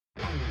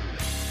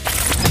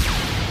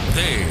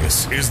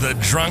This is the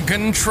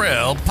Drunken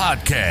Trail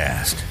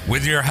Podcast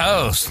with your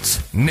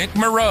hosts, Nick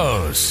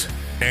Moroz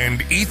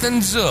and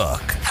Ethan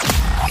Zook.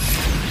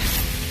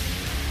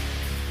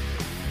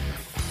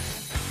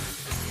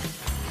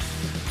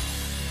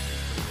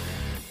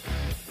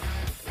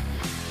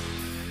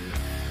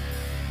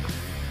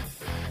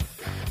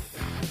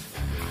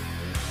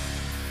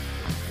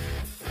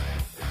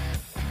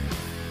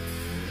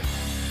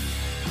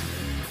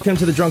 Welcome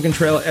to the Drunken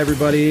Trail,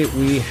 everybody.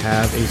 We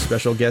have a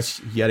special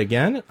guest yet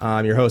again.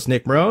 I'm your host,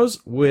 Nick Moroz.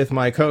 With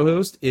my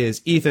co-host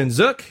is Ethan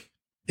Zook.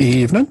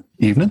 Evening.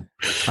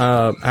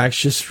 I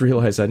just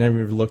realized I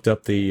never even looked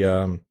up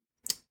the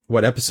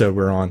what episode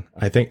we're on.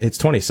 I think it's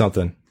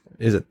 20-something.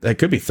 Is it? It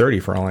could be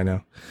 30 for all I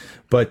know.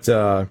 But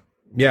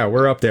yeah,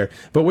 we're up there.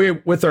 But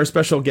we're with our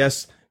special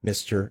guest,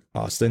 Mr.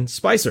 Austin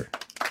Spicer.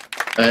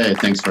 Hey,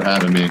 thanks for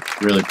having me.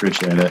 Really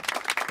appreciate it.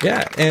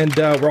 Yeah, and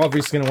we're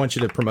obviously going to want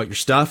you to promote your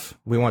stuff.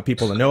 We want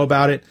people to know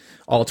about it,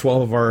 all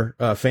 12 of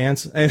our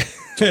fans. And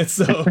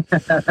so,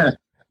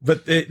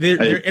 but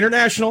they're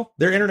international.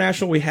 They're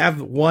international. We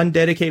have one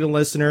dedicated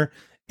listener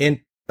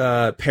in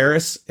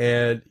Paris,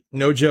 and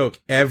no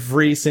joke,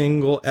 every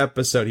single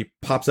episode, he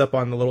pops up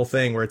on the little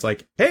thing where it's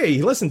like, hey,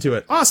 you listened to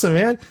it. Awesome,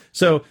 man.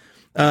 So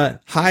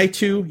hi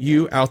to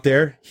you out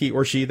there, he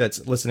or she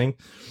that's listening.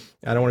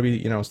 I don't want to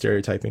be,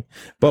 stereotyping,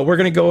 but we're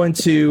going to go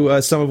into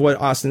some of what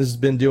Austin has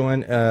been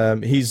doing.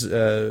 He's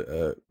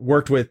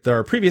worked with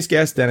our previous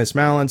guest, Dennis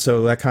Mallon,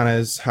 so that kind of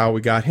is how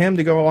we got him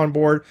to go on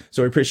board.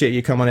 So we appreciate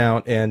you coming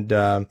out and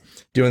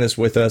doing this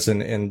with us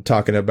and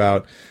talking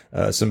about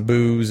some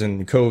booze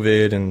and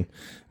COVID and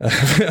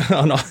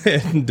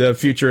and the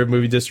future of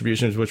movie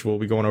distributions, which we'll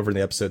be going over in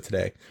the episode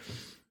today.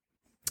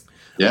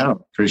 Yeah,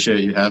 appreciate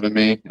you having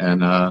me.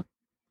 And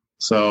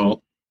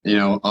so,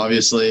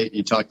 obviously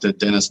you talked to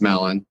Dennis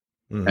Mallon.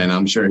 Mm-hmm. And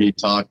I'm sure he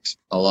talked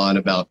a lot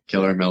about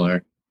Killer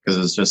Miller because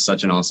it's just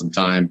such an awesome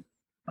time.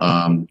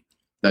 That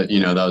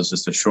was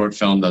just a short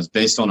film that was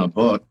based on a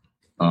book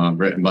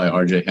written by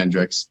R.J.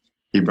 Hendricks.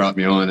 He brought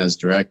me on as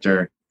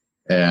director,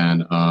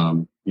 and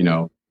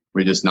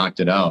we just knocked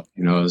it out.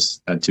 It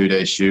was a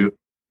 2-day shoot.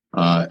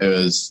 We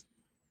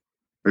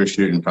were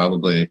shooting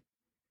probably,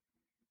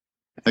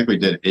 I think we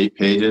did 8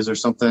 pages or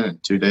something in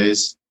 2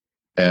 days,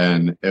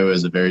 and it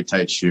was a very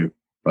tight shoot,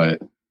 but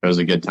it was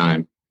a good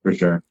time for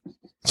sure.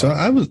 So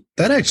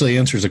that actually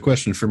answers a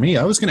question for me.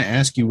 I was going to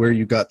ask you where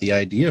you got the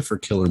idea for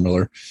Killer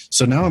Miller.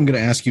 So now I'm going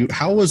to ask you,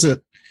 how was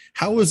it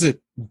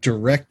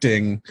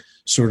directing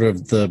sort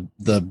of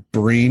the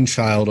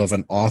brainchild of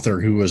an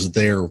author who was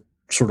there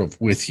sort of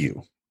with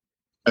you?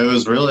 It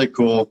was really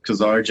cool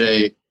because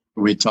RJ,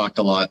 we talked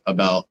a lot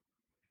about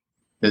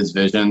his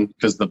vision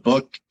because the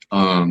book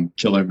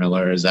Killer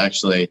Miller is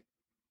actually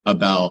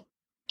about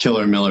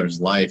Killer Miller's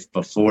life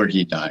before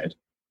he died.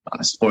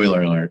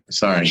 Spoiler alert,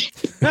 sorry.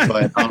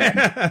 But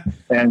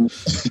and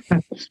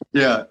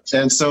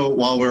and so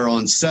while we're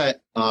on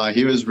set,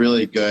 he was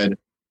really good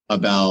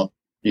about,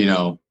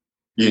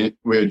 we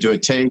would do a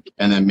take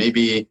and then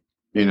maybe,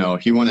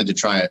 he wanted to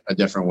try it a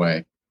different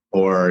way,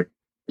 or,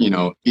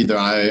 either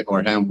I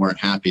or him weren't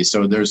happy.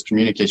 So there's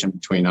communication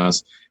between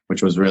us,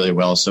 which was really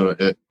well. So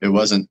it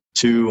wasn't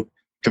too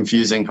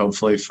confusing,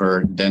 hopefully,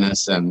 for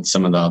Dennis and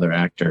some of the other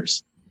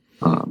actors.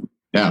 So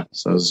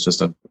it was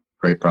just a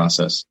great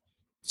process.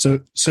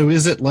 So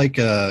is it like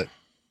I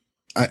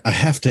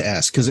have to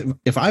ask, because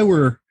if I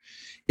were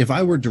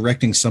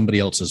directing somebody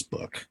else's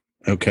book,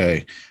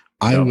 okay,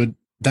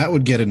 that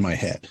would get in my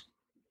head.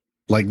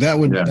 Like that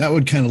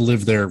would kind of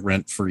live there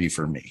rent free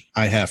for me.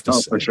 I have to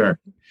say. For sure.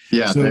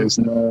 Yeah.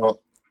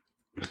 So,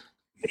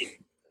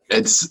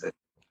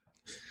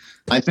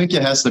 I think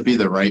it has to be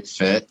the right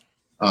fit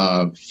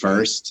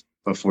first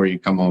before you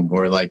come on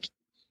board. Like,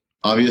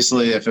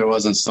 obviously, if it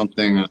wasn't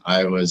something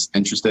I was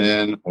interested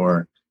in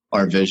or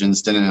our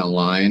visions didn't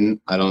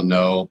align, I don't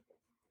know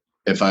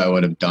if I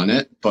would have done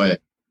it. But,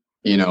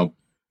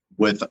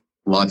 with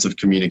lots of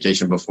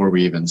communication before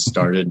we even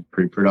started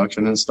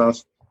pre-production and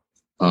stuff,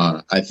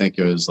 I think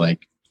it was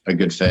like a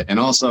good fit.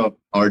 And also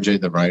RJ,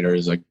 the writer,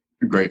 is a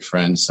great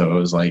friend. So it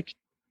was like,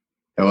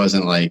 it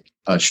wasn't like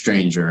a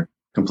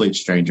complete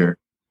stranger,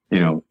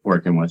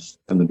 working with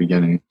in the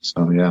beginning.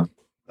 So, yeah.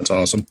 That's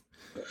awesome.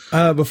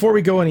 Before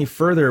we go any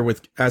further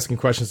with asking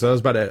questions, so I was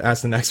about to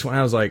ask the next one.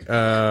 I was like,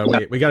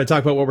 wait, we got to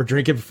talk about what we're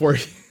drinking before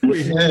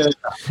we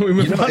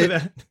move on to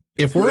that.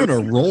 If we're on a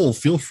roll,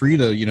 feel free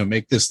to,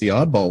 make this the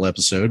oddball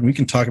episode. We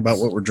can talk about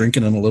what we're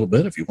drinking in a little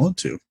bit if you want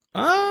to.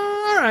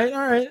 All right.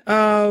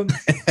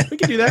 We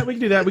can do that. We can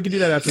do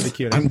that after the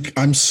Q&A.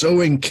 I'm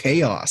sowing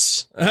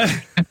chaos.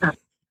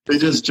 They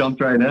just jumped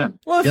right in.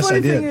 Well, the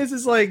funny thing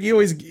is like you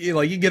always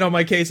you get on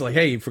my case like,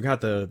 hey, you forgot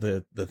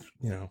the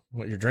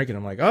what you're drinking.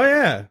 I'm like, oh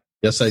yeah.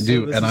 Yes, I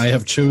do. And I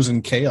have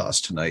chosen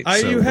chaos tonight.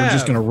 So we're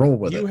just going to roll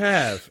with it. You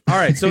have. All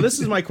right. So this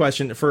is my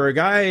question for a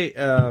guy.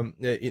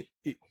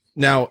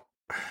 Now,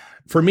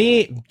 for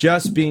me,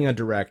 just being a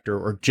director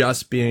or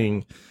just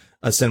being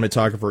a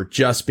cinematographer,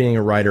 just being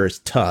a writer is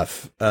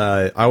tough.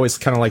 I always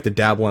kind of like to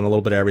dabble in a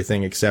little bit of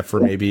everything except for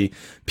maybe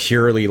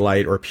purely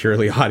light or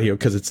purely audio,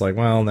 because it's like,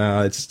 well,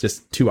 no, it's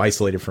just too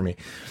isolated for me.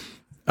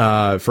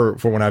 For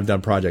when I've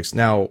done projects.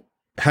 Now,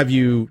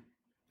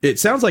 it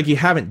sounds like you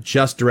haven't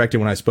just directed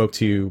when I spoke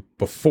to you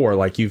before,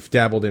 like you've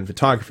dabbled in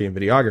photography and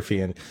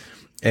videography,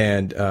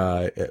 and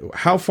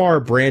how far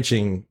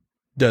branching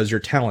does your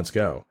talents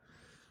go?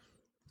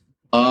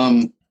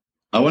 I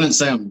wouldn't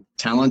say I'm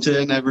talented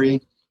in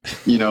every,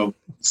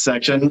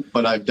 section,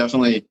 but I've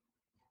definitely,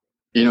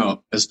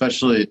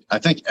 especially, I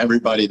think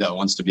everybody that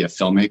wants to be a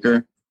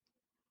filmmaker,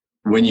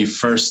 when you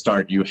first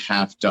start, you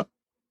have to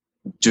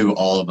do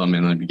all of them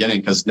in the beginning,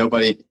 because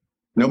nobody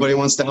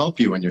wants to help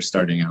you when you're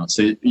starting out.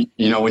 So,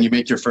 when you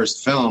make your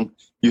first film,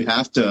 you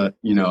have to,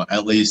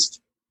 at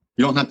least,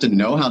 you don't have to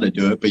know how to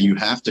do it, but you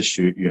have to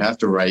shoot, you have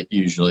to write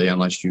usually,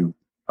 unless you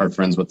are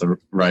friends with the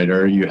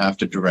writer, you have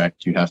to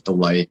direct, you have to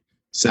light,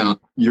 sound.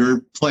 You're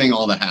playing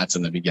all the hats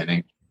in the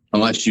beginning,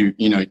 unless you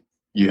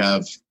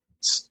have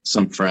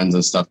some friends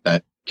and stuff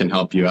that can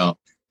help you out.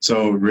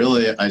 So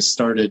really, I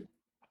started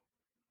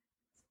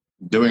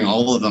doing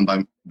all of them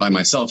by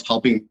myself,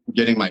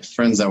 getting my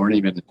friends that weren't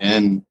even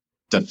in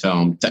the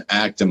film to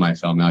act in my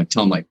film. And I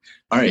tell them, like,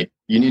 all right,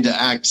 you need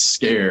to act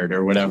scared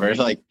or whatever.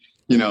 Like,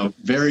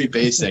 very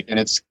basic. And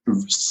it's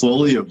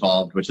slowly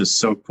evolved, which is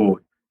so cool.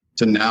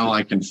 So now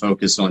I can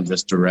focus on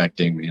just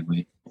directing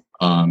mainly.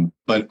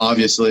 But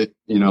obviously,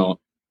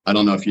 I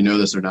don't know if you know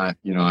this or not,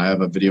 I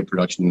have a video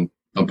production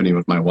company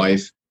with my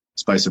wife,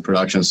 Spicer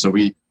Productions. So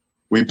we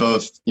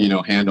both,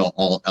 handle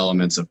all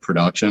elements of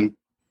production,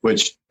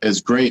 which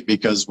is great,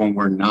 because when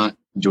we're not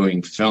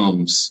doing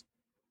films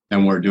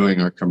and we're doing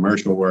our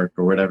commercial work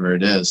or whatever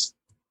it is,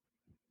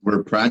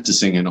 we're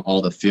practicing in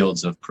all the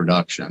fields of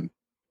production.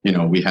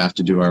 We have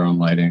to do our own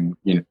lighting,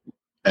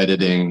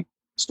 editing,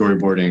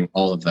 storyboarding,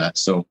 all of that.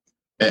 So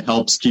it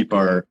helps keep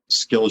our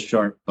skills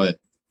sharp. But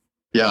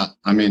yeah,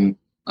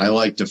 I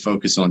like to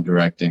focus on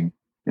directing.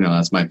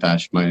 That's my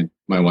passion.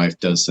 My wife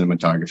does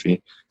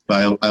cinematography,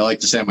 but I like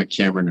to say I'm a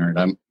camera nerd.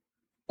 I'm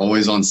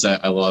always on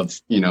set. I love,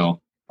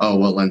 oh,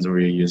 what lens were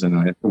you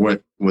using?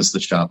 What's the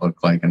shot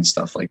look like and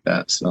stuff like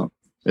that. So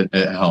it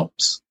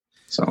helps.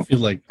 So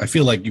I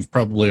feel like you've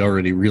probably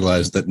already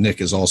realized that Nick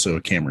is also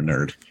a camera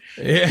nerd.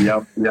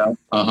 Yeah. Yep.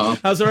 Uh-huh.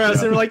 I was around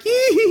and like,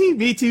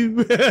 me too.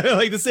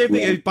 Like the same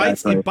thing. Yeah,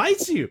 It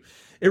bites you.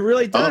 It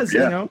really does. Oh,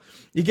 yeah.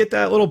 You get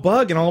that little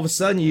bug, and all of a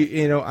sudden,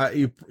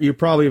 you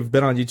probably have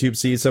been on YouTube,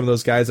 see some of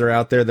those guys that are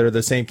out there that are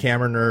the same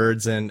camera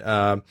nerds, and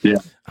I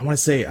want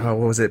to say, what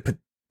was it,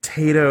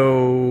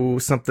 potato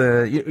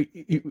something?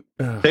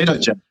 Potato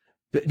Jet.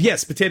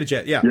 Yes, Potato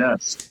Jet. Yeah.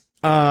 Yes.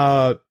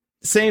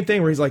 Same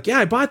thing where he's like, yeah,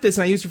 I bought this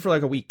and I used it for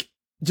like a week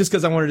just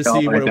because I wanted to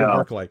see what it would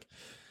work like.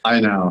 I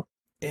know.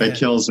 It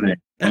kills me.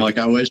 I'm like,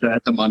 I wish I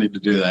had the money to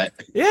do that.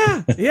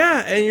 Yeah.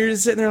 And you're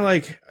just sitting there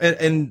like,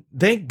 and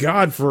thank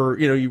God for,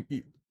 you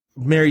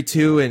married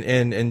too,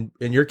 and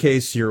in your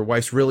case, your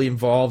wife's really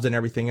involved in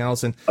everything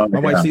else. And my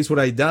wife sees what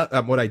I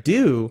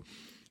do,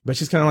 but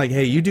she's kind of like,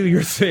 hey, you do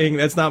your thing.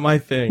 That's not my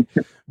thing.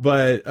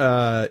 But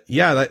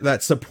that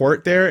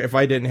support there, if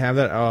I didn't have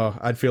that,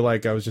 I'd feel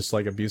like I was just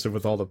like abusive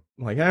with all the,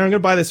 like, hey, I'm going to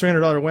buy this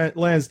 $300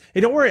 lens. Hey,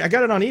 don't worry. I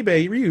got it on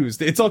eBay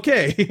reused. It's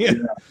okay. Yeah.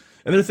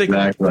 And they're thinking,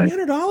 exactly.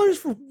 $300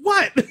 for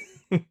what?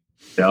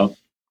 Yeah.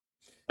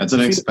 That's an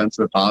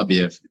expensive hobby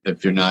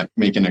if you're not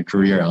making a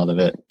career out of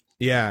it.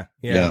 Yeah.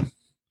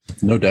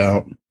 No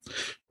doubt.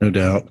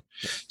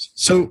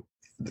 So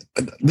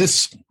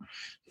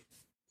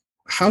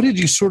how did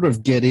you sort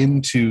of get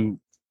into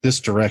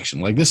this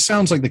direction? Like, this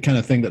sounds like the kind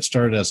of thing that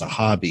started as a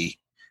hobby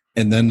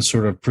and then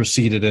sort of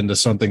proceeded into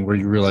something where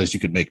you realized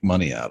you could make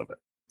money out of it.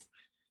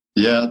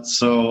 Yeah.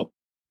 So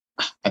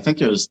I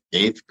think it was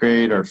 8th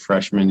grade or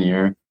freshman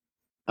year.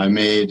 I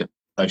made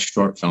a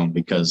short film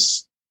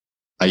because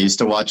I used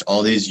to watch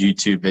all these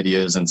YouTube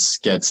videos and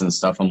skits and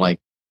stuff. I'm like,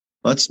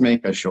 let's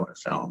make a short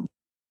film.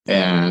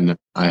 And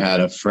I had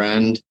a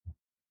friend,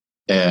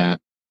 and,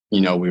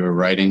 we were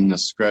writing the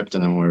script,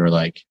 and then we were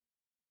like,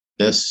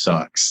 this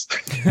sucks.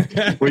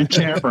 We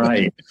can't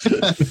write.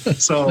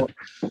 So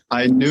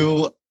I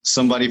knew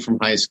somebody from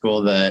high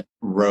school that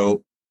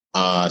wrote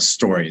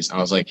stories. I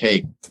was like,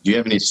 hey, do you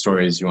have any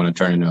stories you want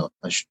to turn into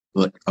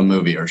a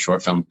movie or a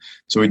short film?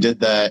 So we did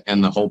that,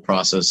 and the whole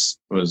process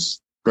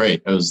was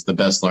great. It was the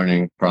best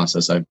learning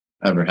process I've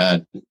ever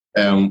had.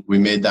 And we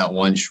made that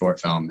one short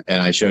film,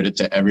 and I showed it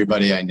to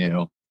everybody I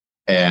knew.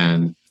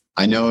 And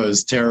I know it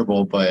was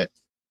terrible, but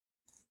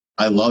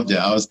I loved it.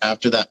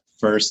 After that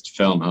first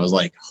film, I was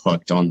like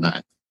hooked on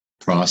that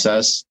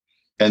process.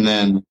 And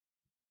then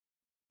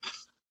I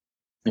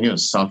think it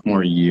was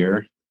sophomore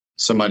year,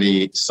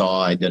 somebody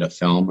saw I did a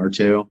film or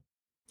two.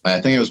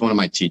 I think it was one of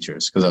my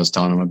teachers, because I was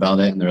telling them about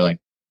it, and they're like,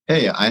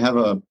 hey, I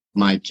have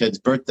my kid's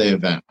birthday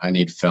event. I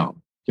need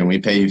film. Can we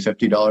pay you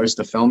 $50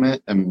 to film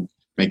it and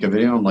make a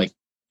video? I'm like,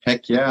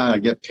 heck yeah, I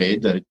get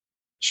paid to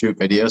shoot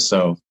video.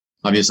 So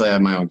obviously I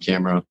have my own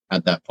camera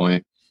at that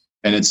point.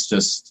 And it's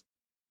just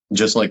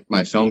like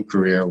my film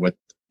career with,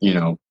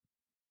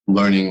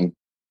 learning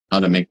how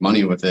to make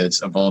money with it.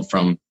 It's evolved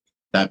from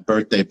that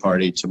birthday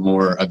party to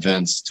more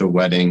events, to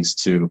weddings,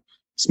 to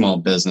small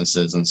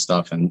businesses and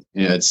stuff. And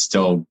it's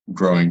still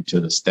growing to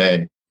this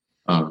day.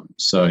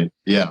 So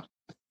yeah,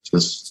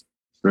 just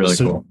really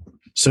cool.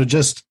 So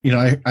just,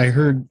 I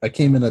heard, I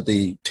came in at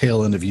the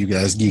tail end of you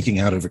guys geeking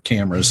out over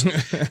cameras,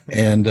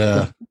 and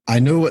I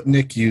know what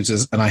Nick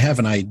uses, and I have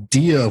an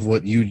idea of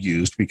what you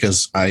used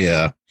because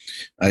I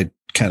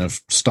kind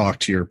of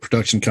stalked your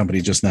production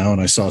company just now,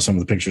 and I saw some of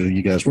the pictures of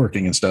you guys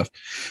working and stuff.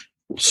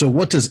 So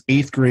what does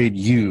 8th grade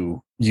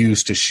you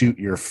use to shoot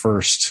your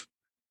first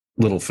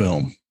little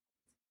film?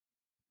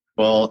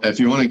 Well, if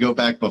you want to go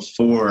back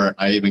before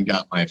I even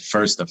got my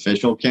first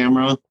official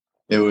camera,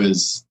 it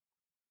was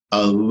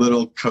a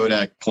little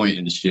Kodak point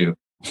and shoot.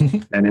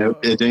 And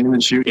it didn't even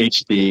shoot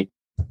HD,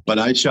 but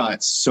I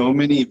shot so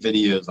many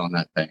videos on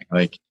that thing,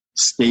 like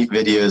skate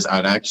videos.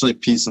 I'd actually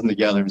piece them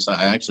together. And so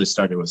I actually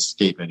started with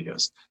skate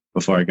videos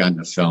before I got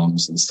into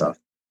films and stuff.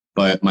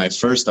 But my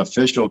first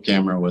official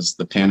camera was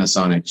the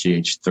Panasonic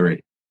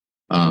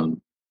GH3,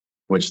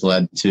 which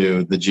led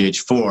to the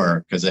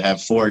GH4 because it had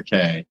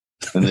 4K,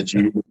 and the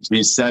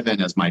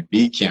G7 as my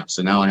B cam.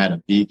 So now I had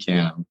a B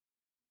cam,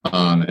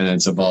 and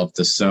it's evolved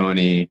to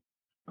Sony,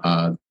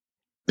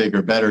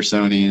 bigger, better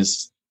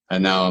Sonys.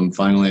 And now I'm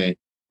finally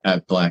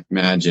at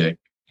Blackmagic,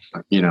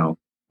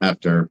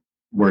 after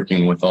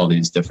working with all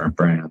these different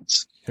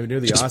brands. Who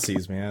knew the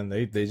Aussies, man?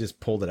 They just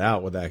pulled it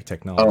out with that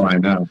technology. Oh, I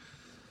know.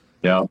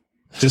 Yeah.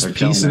 Just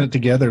piecing it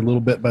together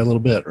little bit by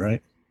little bit,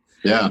 right?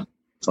 Yeah.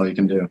 That's all you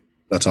can do.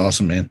 That's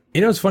awesome, man.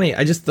 It's funny.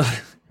 I just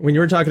thought when you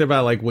were talking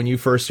about like when you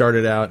first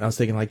started out, I was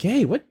thinking like,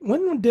 hey,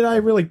 when did I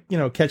really,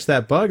 catch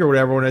that bug or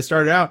whatever when I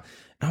started out?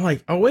 And I'm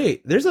like, oh,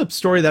 wait, there's a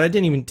story that I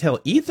didn't even tell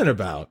Ethan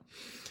about.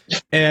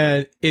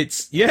 And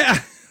it's, yeah.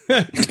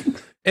 And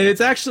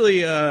it's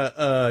actually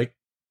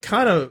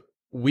kind of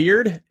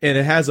weird. And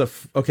it has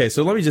okay,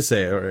 so let me just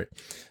say, all right.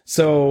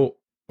 So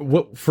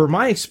for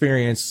my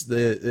experience,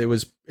 it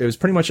was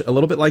pretty much a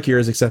little bit like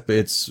yours, except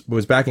it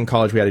was back in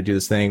college. We had to do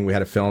this thing. We had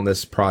to film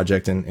this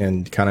project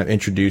and kind of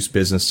introduce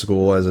business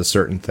school as a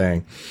certain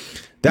thing.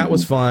 That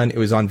was fun. It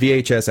was on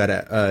VHS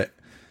at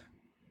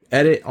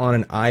edit on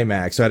an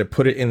iMac. So I had to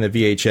put it in the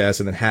VHS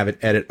and then have it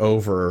edit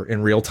over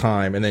in real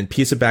time and then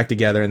piece it back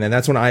together. And then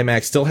that's when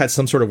iMac still had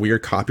some sort of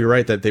weird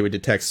copyright that they would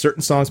detect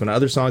certain songs, but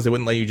other songs, they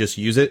wouldn't let you just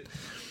use it.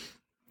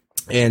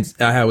 And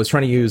I was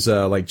trying to use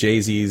like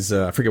Jay-Z's,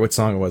 I forget what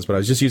song it was, but I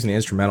was just using the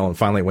instrumental and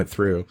finally went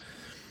through.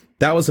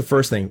 That was the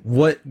first thing.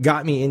 What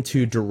got me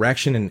into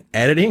direction and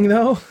editing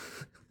though,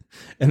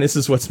 and this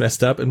is what's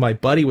messed up, and my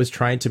buddy was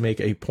trying to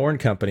make a porn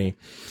company.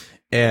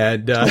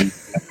 And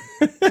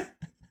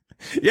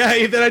yeah,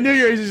 Ethan, I knew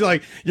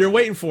you're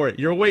waiting for it.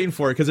 You're waiting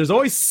for it because there's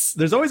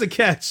always a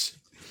catch.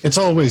 It's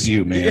always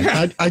you, man.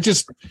 Yeah. I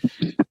just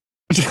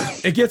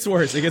it gets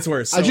worse. It gets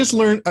worse. So. I just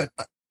learned,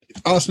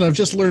 Austin. I've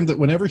just learned that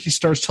whenever he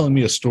starts telling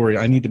me a story,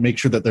 I need to make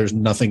sure that there's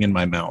nothing in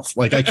my mouth.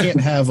 Like I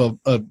can't have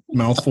a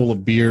mouthful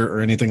of beer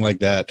or anything like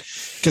that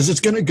because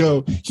it's gonna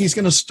go. He's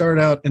gonna start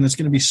out and it's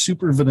gonna be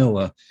super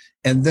vanilla.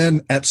 And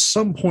then at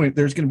some point,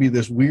 there's going to be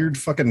this weird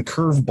fucking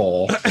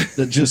curveball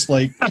that just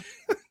like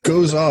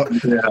goes up.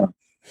 Yeah.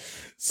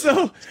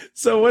 So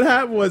what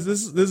happened was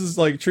this is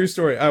like true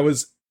story. I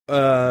was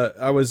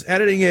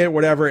editing it,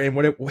 whatever, and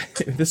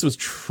this was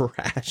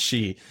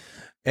trashy,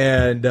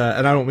 and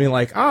I don't mean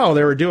like, oh,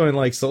 they were doing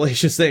like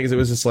salacious things. It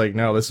was just like,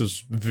 no, this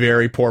was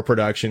very poor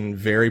production,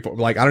 very poor.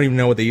 Like I don't even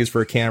know what they used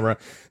for a camera.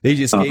 They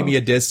just gave me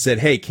a disc, said,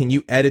 hey, can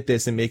you edit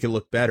this and make it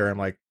look better? I'm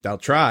like, I'll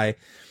try.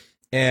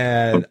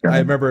 And okay. I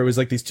remember it was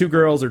like these two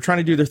girls, they're trying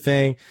to do their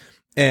thing.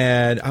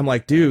 And I'm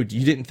like, dude,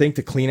 you didn't think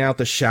to clean out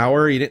the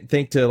shower? You didn't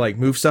think to like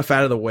move stuff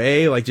out of the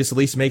way? Like just at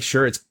least make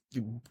sure it's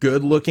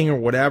good looking or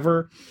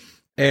whatever.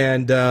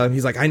 And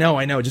he's like, I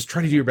know. Just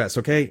try to do your best.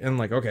 Okay. And I'm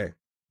like, okay.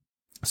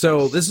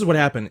 So this is what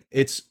happened.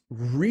 It's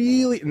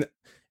really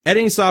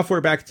editing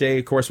software back today,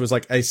 of course, was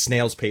like a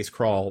snail's pace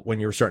crawl when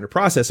you were starting to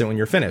process it when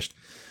you're finished.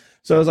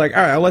 So I was like,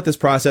 all right, I'll let this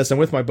process. I'm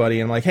with my buddy.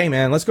 And I'm like, hey,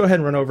 man, let's go ahead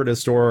and run over to the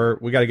store.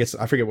 We got to get,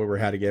 I forget what we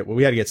had to get. Well,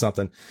 we had to get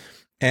something.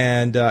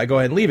 And I go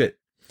ahead and leave it.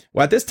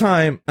 Well, at this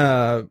time,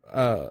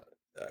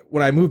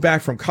 when I moved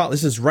back from college,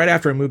 this is right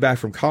after I moved back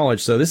from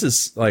college. So this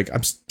is like,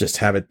 I'm just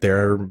have it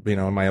there,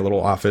 in my little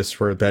office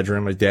for a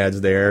bedroom. My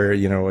dad's there,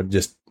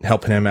 just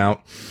helping him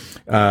out.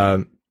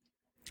 And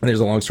there's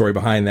a long story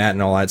behind that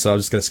and all that. So I'm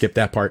just going to skip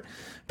that part.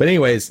 But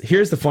anyways,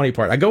 here's the funny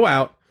part. I go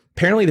out.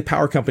 Apparently the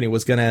power company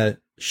was going to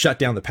shut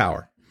down the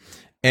power.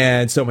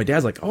 And so my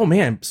dad's like, oh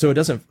man, so it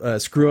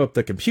doesn't screw up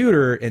the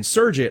computer and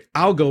surge it,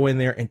 I'll go in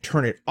there and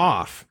turn it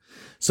off.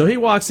 So he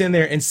walks in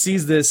there and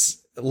sees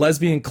this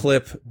lesbian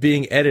clip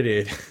being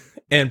edited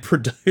and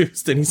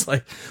produced. And he's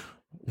like,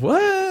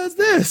 what's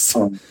this?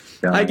 Oh,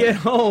 I get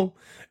home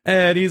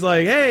and he's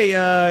like, hey,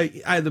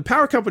 the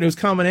power company was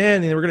coming in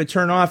and they were going to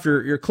turn off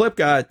your clip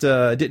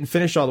didn't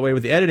finish all the way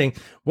with the editing.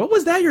 What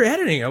was that you're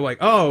editing? I'm like,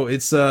 oh,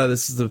 it's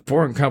this is the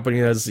foreign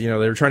company that's, they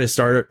were trying to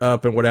start it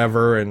up and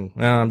whatever. And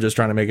I'm just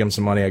trying to make him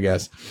some money, I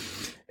guess.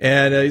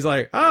 And he's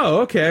like,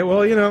 oh, okay. Well,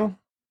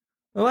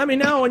 let me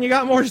know when you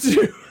got more to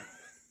do.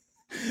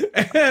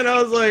 And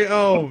I was like,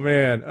 oh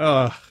man,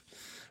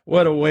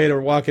 what a way to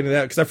walk into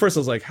that. Because at first I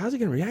was like, how's he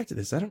going to react to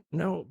this? I don't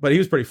know. But he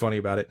was pretty funny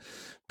about it.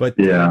 But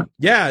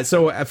yeah.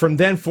 So from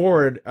then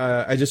forward,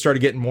 I just started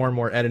getting more and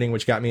more editing,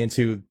 which got me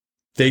into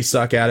they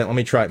suck at it. Let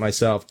me try it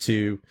myself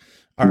to,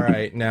 all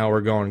right, now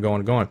we're going.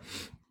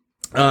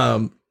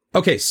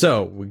 Okay,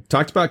 so we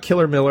talked about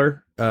Killer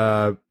Miller,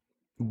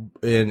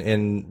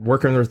 in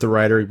working with the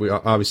writer,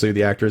 obviously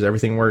the actors,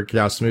 everything worked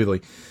out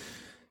smoothly.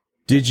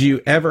 Did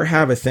you ever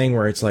have a thing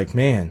where it's like,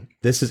 man,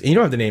 this is, you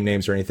don't have to name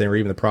names or anything, or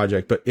even the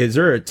project, but is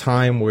there a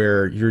time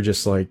where you're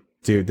just like,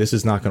 dude, this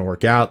is not going to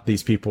work out.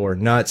 These people are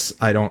nuts.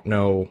 I don't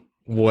know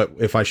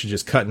if I should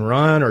just cut and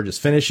run or just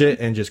finish it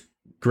and just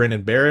grin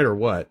and bear it or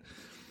what?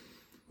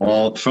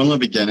 Well, from the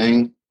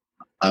beginning,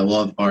 I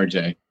love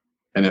RJ.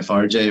 And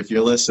if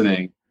you're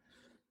listening,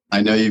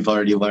 I know you've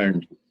already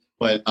learned,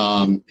 but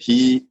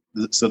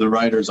so the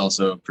writer's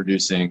also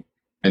producing,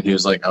 and he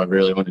was like, I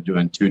really want to do it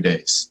in 2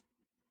 days.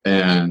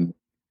 And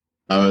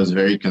I was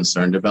very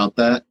concerned about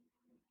that,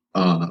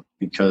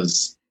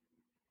 because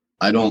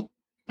I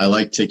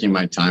like taking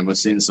my time with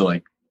scenes. So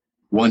like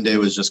one day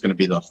was just going to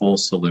be the whole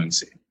saloon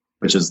scene,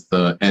 which is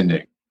the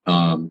ending.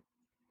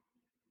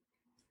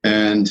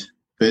 And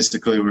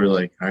basically we were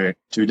like, all right,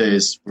 2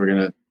 days, we're going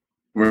to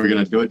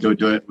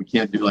do it. We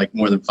can't do like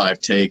more than 5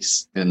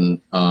 takes. And,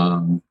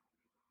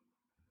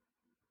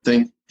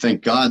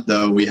 thank God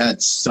though, we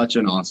had such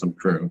an awesome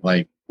crew.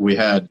 Like we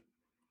had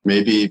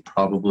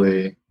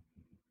probably,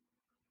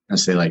 I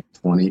say like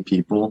 20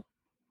 people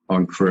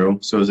on crew.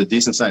 So it was a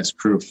decent sized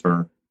crew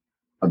for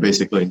a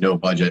basically no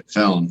budget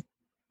film,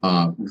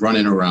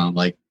 running around.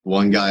 Like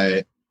one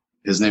guy,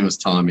 his name was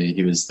Tommy.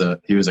 He was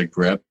a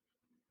grip.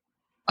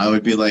 I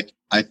would be like,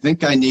 I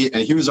think I need,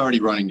 and he was already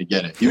running to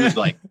get it. He was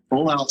like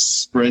full out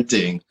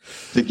sprinting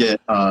to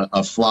get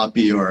a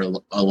floppy or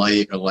a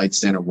light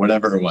stand or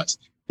whatever it was.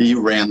 He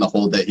ran the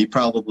whole day. He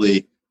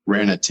probably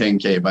ran a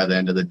 10K by the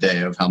end of the day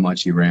of how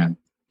much he ran.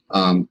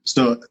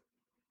 So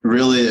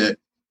really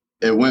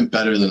it went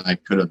better than I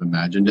could have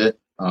imagined it,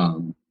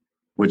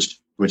 which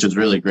is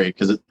really great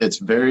because it's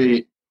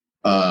very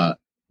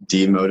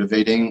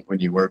demotivating when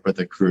you work with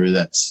a crew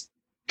that's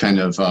kind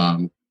of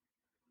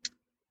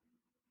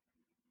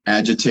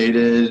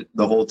agitated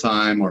the whole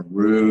time or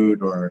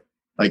rude, or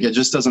like it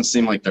just doesn't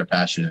seem like they're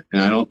passionate.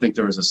 And I don't think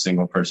there was a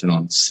single person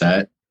on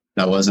set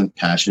that wasn't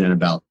passionate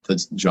about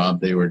the job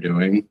they were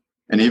doing.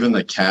 And even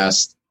the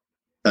cast,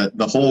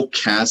 the whole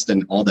cast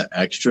and all the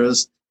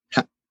extras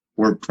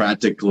were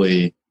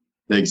practically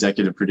the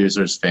executive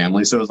producer's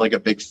family. So it was like a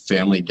big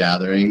family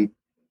gathering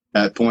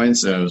at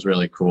points. And it was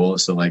really cool.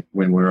 So like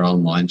when we were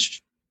on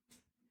lunch,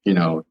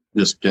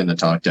 just getting to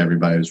talk to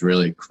everybody was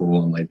really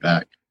cool and laid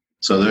back.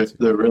 So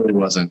there really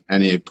wasn't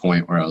any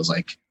point where I was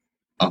like,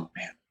 oh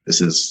man,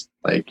 this is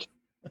like,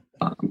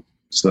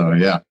 so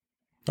yeah.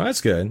 Well,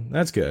 that's good.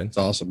 That's good. That's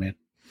awesome, man.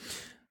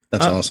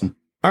 That's awesome.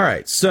 All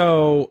right.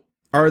 So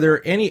are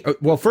there any,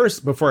 well,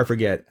 first, before I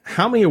forget,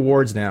 how many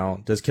awards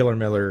now does Killer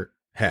Miller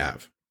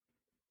have?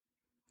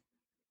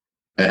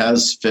 It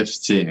has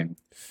 15.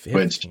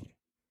 Which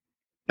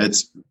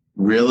it's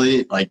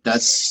really like,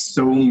 that's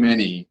so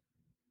many,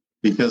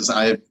 because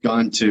I've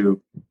gone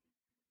to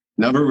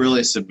never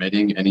really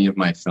submitting any of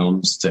my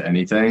films to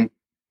anything.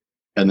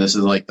 And this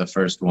is like the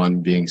first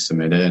one being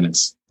submitted, and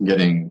it's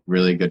getting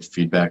really good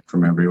feedback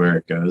from everywhere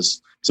it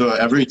goes. So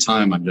every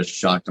time I'm just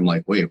shocked. I'm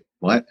like, wait,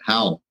 what?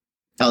 How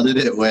did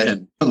it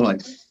win?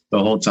 Like the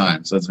whole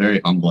time. So it's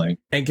very humbling.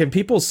 And can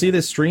people see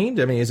this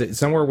streamed? I mean, is it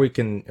somewhere we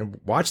can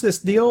watch this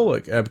deal?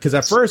 Like, because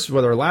at first,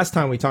 whether last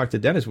time we talked to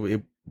Dennis,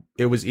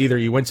 it was either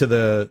you went to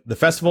the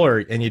festival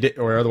and you did,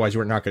 or otherwise you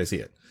were not going to see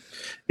it.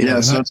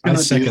 Yeah, so I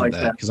second like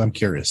that because I'm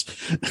curious.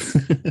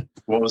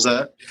 What was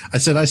that? I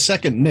said I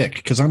second Nick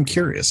because I'm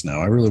curious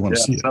now. I really want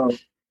to see it. So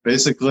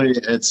basically,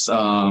 it's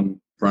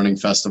running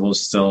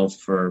festivals still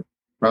for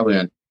probably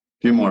a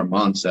few more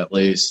months at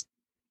least.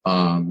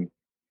 And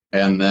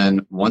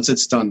then once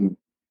it's done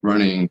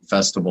running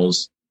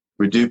festivals,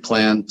 we do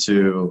plan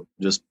to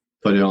just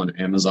put it on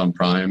Amazon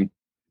Prime,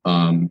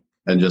 and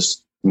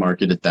just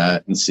market it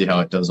that and see how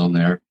it does on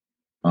there.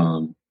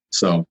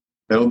 So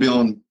it'll be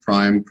on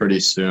Prime pretty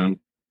soon.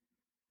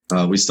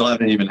 We still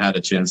haven't even had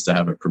a chance to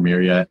have a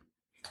premiere yet.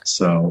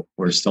 So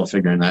we're still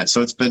figuring that.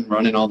 So it's been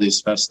running all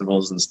these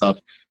festivals and stuff,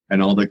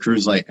 and all the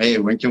crew's like, hey,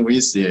 when can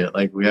we see it?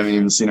 Like, we haven't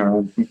even seen our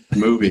own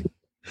movie.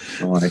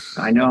 I'm like,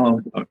 I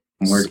know, I'm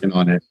working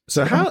on it.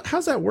 So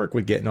how's that work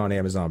with getting on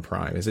Amazon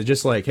Prime? Is it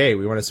just like, hey,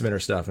 we want to submit our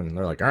stuff, and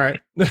they're like, all right?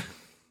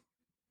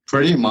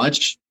 Pretty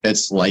much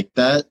it's like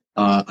that.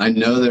 I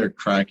know they're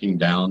cracking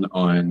down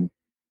on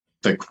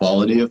the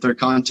quality of their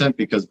content,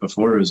 because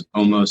before it was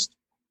almost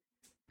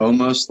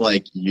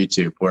like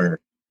YouTube, where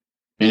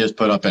you just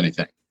put up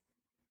anything.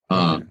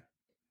 Okay.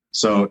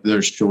 So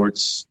there's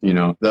shorts,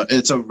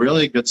 it's a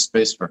really good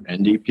space for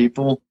indie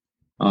people,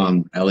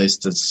 at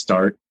least to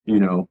start,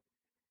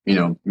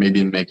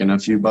 maybe making a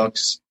few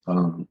bucks.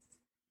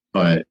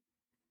 But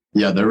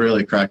yeah, they're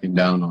really cracking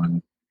down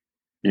on,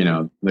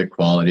 the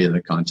quality of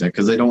the content,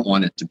 because they don't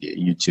want it to be a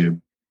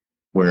YouTube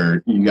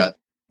where you got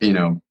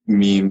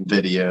meme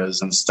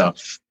videos and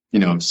stuff,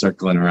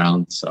 circling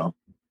around. So,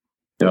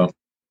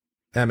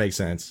 that makes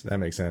sense.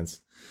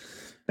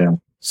 Yeah.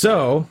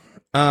 So,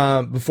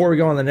 before we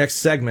go on the next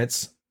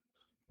segments,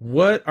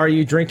 what are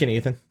you drinking,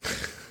 Ethan?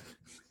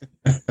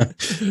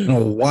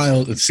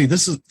 Wild. See,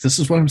 this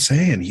is what I'm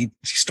saying. He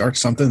starts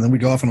something, then we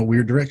go off in a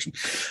weird direction.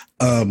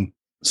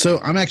 So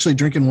I'm actually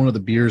drinking one of the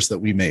beers that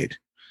we made.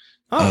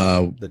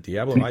 The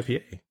Diablo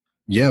IPA.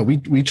 Yeah,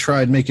 we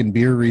tried making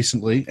beer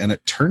recently, and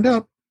it turned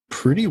out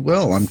pretty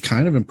well. I'm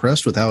kind of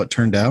impressed with how it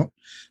turned out.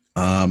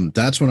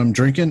 That's what I'm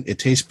drinking. It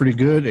tastes pretty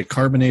good. It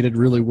carbonated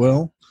really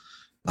well.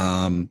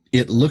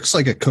 It looks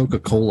like a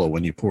Coca-Cola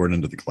when you pour it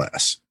into the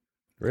glass.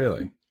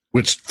 Really?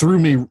 Which threw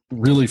me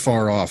really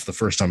far off the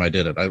first time I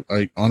did it.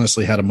 I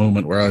honestly had a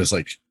moment where I was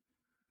like,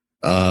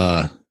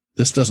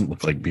 this doesn't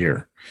look like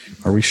beer.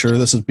 Are we sure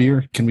this is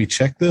beer? Can we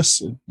check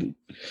this?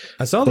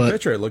 I saw the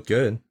picture. It looked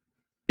good.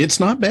 It's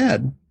not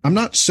bad. I'm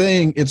not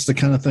saying it's the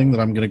kind of thing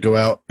that I'm going to go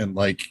out and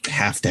like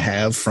have to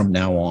have from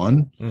now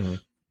on. Mm-hmm.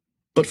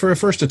 But for a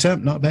first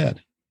attempt, not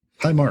bad.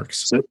 High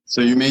marks. So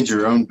you made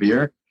your own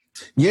beer?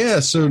 Yeah.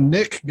 So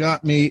Nick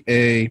got me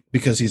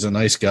because he's a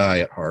nice guy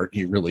at heart.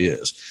 He really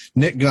is.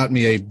 Nick got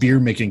me a beer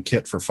making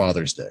kit for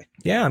Father's Day.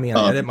 Yeah. I mean,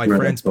 I edit my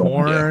friends'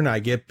 porn. Yeah. I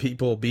give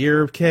people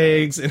beer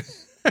kegs.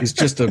 He's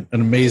just an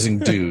amazing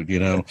dude,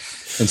 And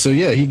so,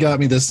 yeah, he got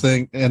me this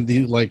thing. And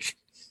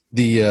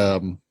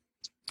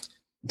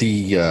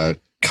the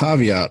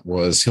caveat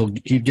was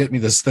he'd get me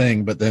this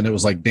thing, but then it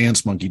was like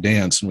Dance Monkey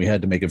Dance, and we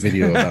had to make a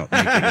video about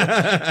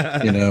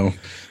making it,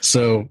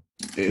 So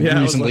it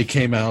recently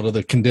came out of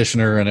the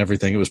conditioner and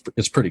everything.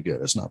 It's pretty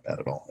good. It's not bad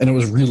at all, and it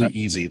was really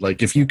easy.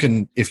 Like if you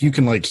can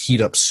like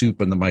heat up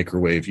soup in the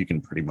microwave, you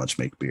can pretty much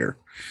make beer.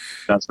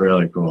 That's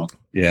really cool.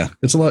 Yeah,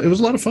 it was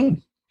a lot of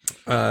fun.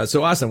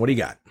 So Austin, what do you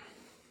got?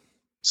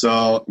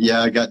 So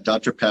I got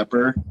Dr.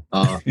 Pepper.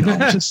 No,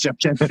 I'm just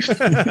joking.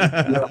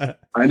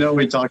 I know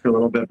we talked a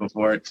little bit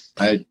before.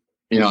 I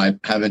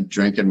haven't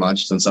drinking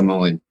much since I'm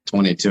only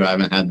 22. I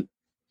haven't had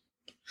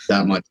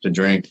that much to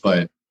drink,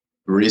 but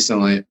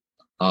recently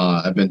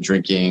I've been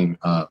drinking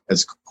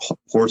it's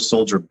Horse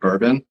Soldier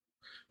bourbon,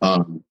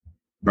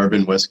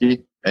 bourbon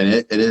whiskey, and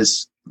it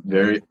is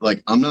very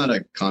like I'm not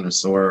a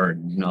connoisseur or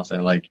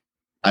nothing. Like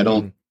I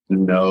don't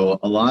know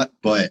a lot,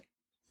 but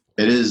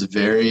it is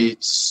very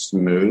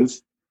smooth.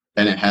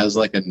 And it has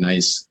like a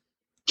nice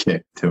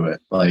kick to it.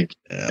 Like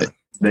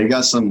they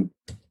got some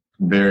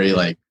very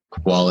like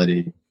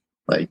quality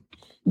like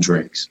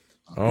drinks.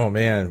 Oh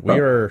man,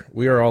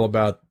 we are all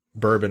about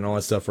bourbon and all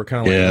that stuff. We're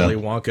kind of like Willy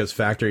Wonka's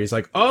factory. He's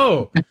like,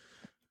 oh,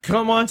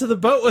 come on to the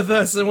boat with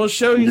us, and we'll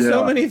show you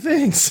so many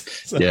things.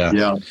 So,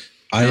 yeah.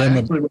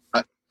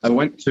 I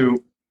went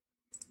to.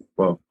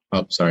 Well,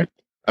 sorry.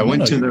 I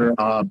went to their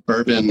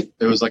bourbon.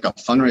 It was like a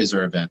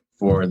fundraiser event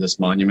for this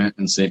monument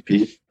in St.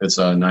 Pete. It's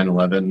a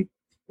 9/11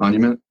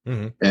 monument,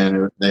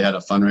 and they had a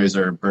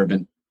fundraiser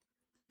bourbon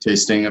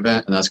tasting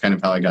event, and that's kind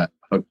of how I got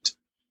hooked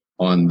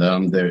on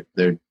them.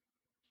 They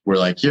were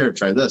like, "Here,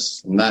 try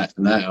this and that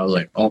and that." I was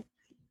like, "Oh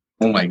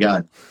my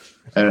god!"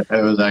 It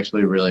was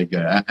actually really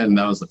good, and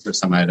that was the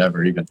first time I had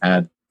ever even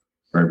had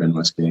bourbon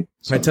whiskey.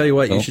 So, I tell you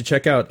what, you should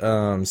check out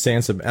I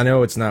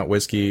know it's not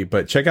whiskey,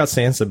 but check out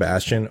San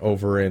Sebastian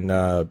over in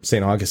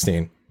St.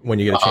 Augustine. When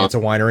you get a chance, a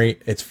winery,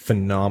 it's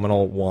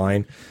phenomenal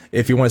wine.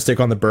 If you want to stick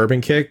on the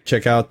bourbon kick,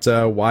 check out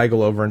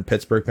Weigel over in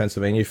Pittsburgh,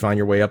 Pennsylvania. You find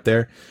your way up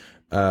there.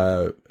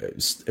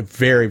 It's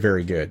very,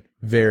 very good.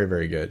 Very,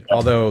 very good.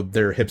 Although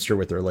they're hipster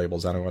with their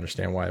labels. I don't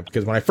understand why.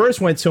 Because when I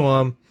first went to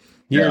them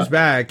years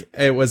back,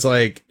 it was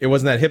like, it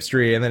wasn't that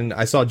hipstery. And then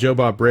I saw Joe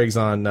Bob Briggs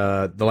on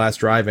the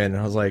last drive-in,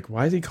 and I was like,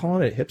 why is he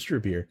calling it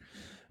hipster beer?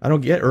 I don't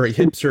get, or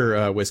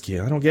hipster whiskey.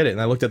 I don't get it. And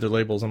I looked at their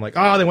labels. I'm like,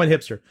 oh, they went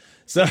hipster.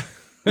 So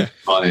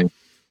funny.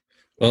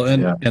 Well,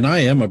 and I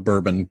am a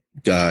bourbon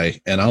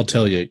guy, and I'll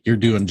tell you, you're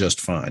doing just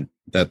fine.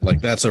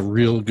 That's a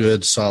real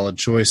good, solid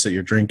choice that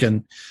you're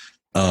drinking.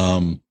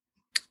 You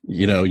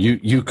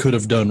could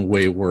have done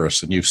way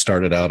worse, and you've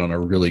started out on a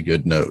really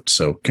good note.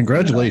 So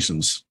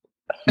congratulations.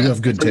 You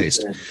have good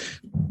taste.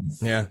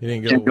 Yeah, you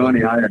didn't Can't go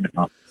any higher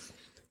now.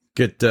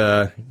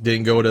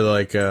 Didn't go to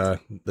like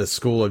the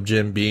school of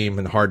Jim Beam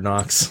and Hard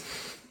Knocks.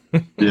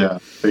 Yeah,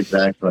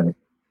 exactly.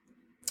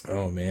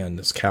 Oh man,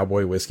 this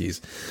cowboy whiskeys.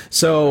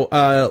 So,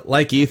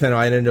 like Ethan,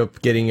 I ended up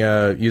getting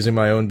using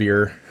my own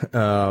beer.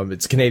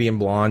 It's Canadian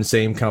Blonde,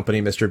 same company,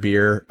 Mr.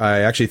 Beer. I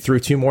actually threw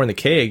 2 more in the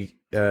keg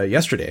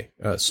yesterday.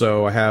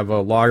 So I have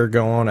a lager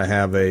going. I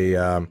have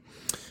a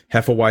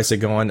Hefeweizen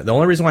going. The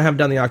only reason why I haven't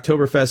done the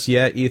Oktoberfest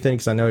yet, Ethan,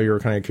 because I know you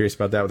were kind of curious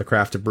about that with the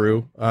craft to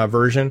brew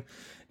version,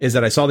 is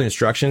that I saw the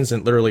instructions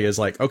and it literally is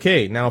like,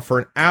 okay, now for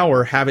an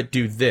hour, have it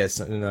do this,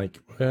 and like,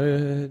 what?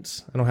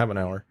 I don't have an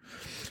hour,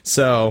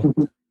 so.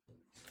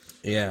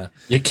 Yeah,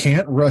 you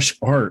can't rush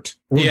art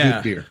or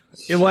good beer.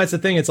 Well, that's the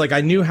thing. It's like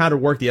I knew how to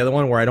work the other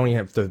one where I don't even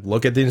have to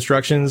look at the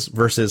instructions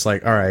versus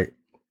like, all right,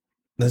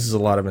 this is a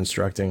lot of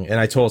instructing. And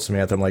I told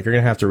Samantha, I'm like, you're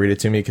gonna have to read it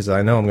to me because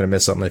I know I'm gonna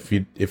miss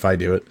something if I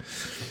do it.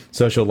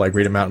 So she'll like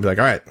read them out and be like,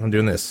 all right, I'm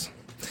doing this.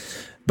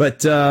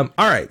 But all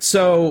right.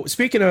 So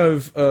speaking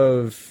of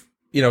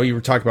you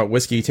were talking about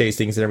whiskey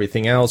tastings and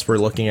everything else. We're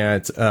looking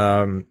at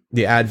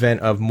the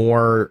advent of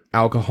more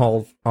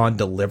alcohol on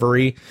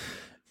delivery.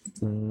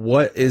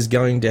 What is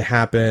going to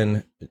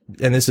happen?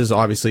 And this is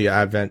obviously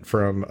advent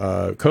from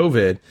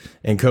COVID,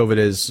 and COVID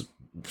is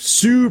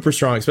super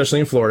strong, especially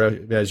in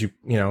Florida, as you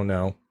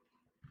know.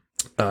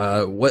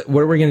 What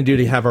are we going to do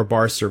to have our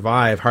bars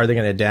survive? How are they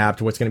going to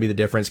adapt? What's going to be the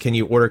difference? Can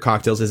you order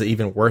cocktails? Is it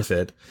even worth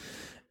it?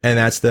 And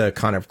that's the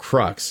kind of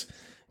crux.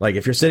 Like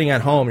if you're sitting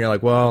at home, you're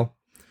like, well,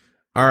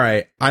 all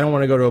right, I don't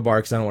want to go to a bar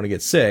because I don't want to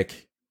get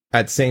sick.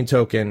 At the same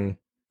token,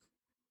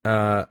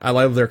 I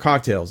love their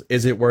cocktails.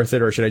 Is it worth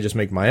it, or should I just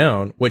make my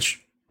own?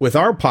 Which with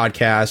our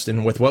podcast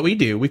and with what we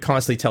do, we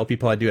constantly tell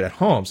people I do it at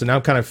home. So now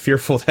I'm kind of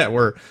fearful that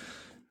we're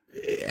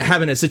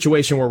having a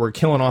situation where we're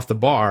killing off the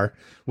bar,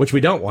 which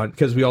we don't want,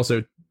 because we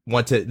also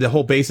want to, the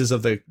whole basis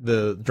of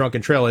the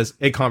Drunken Trail is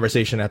a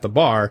conversation at the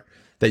bar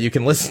that you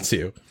can listen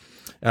to.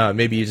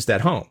 Maybe you just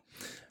at home.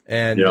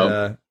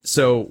 And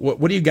so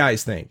what do you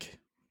guys think?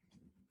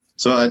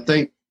 So I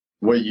think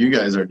what you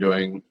guys are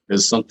doing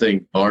is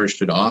something bars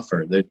should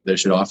offer. They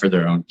should offer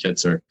their own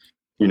kits, or,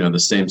 the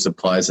same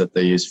supplies that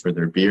they use for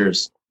their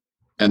beers.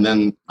 And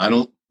then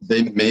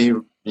they may,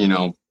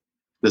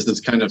 this is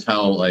kind of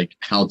how like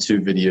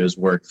how-to videos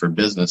work for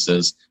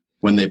businesses.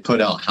 When they put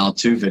out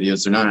how-to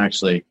videos, they're not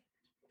actually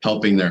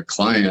helping their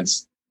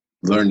clients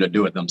learn to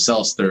do it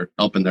themselves. They're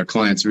helping their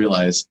clients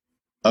realize,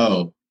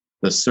 oh,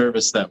 the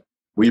service that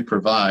we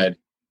provide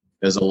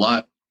is a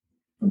lot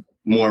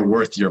more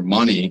worth your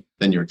money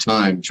than your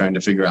time trying to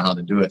figure out how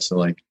to do it. So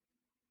like,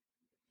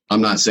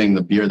 I'm not saying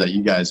the beer that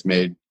you guys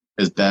made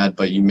is bad,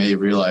 but you may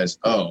realize,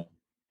 oh,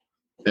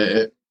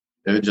 it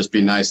would just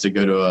be nice to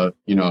go to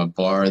a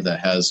bar that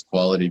has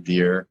quality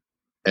beer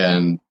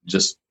and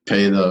just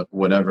pay the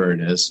whatever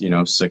it is,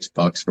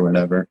 $6 or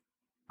whatever,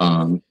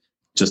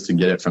 just to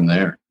get it from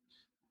there.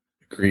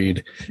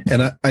 Agreed.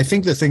 And I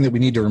think the thing that we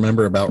need to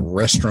remember about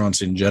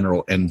restaurants in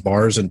general and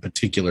bars in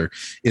particular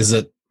is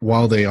that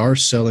while they are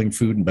selling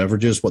food and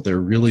beverages, what they're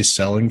really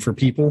selling for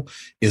people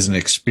is an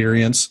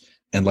experience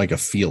and like a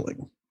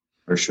feeling.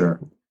 For sure.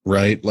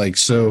 Right? Like,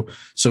 so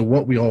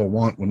what we all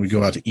want when we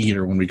go out to eat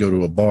or when we go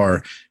to a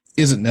bar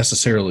isn't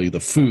necessarily the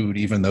food,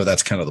 even though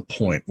that's kind of the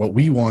point. What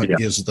we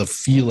want is the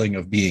feeling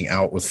of being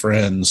out with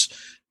friends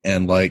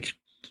and like,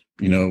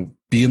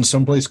 being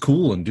someplace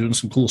cool and doing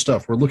some cool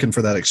stuff. We're looking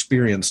for that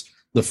experience.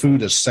 The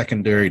food is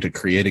secondary to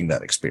creating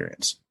that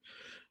experience.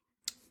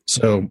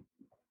 So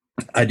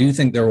I do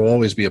think there will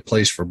always be a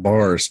place for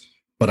bars,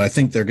 but I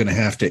think they're going to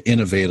have to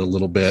innovate a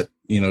little bit,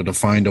 to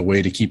find a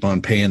way to keep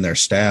on paying their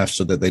staff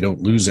so that they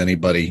don't lose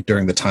anybody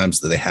during the times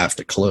that they have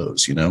to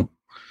close,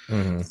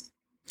 Mm-hmm.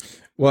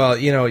 Well,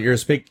 you're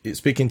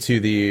speaking to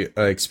the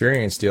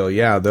experience deal.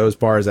 Yeah, those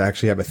bars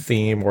actually have a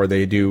theme, or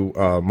they do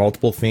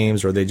multiple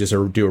themes, or they just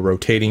do a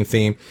rotating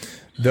theme.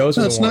 Those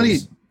are the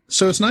ones.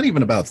 So it's not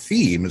even about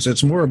themes.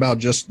 It's more about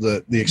just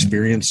the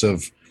experience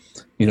of,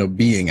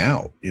 being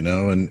out,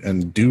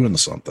 and doing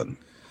something.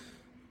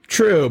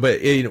 True,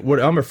 but what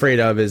I'm afraid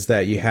of is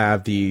that you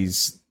have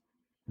these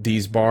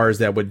bars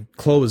that would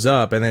close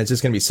up, and then it's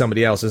just going to be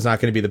somebody else. It's not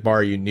going to be the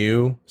bar you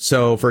knew.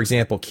 So, for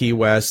example, Key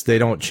West, they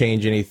don't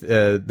change any.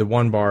 The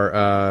one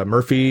bar,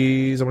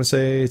 Murphy's, I want to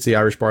say, it's the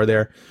Irish bar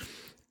there.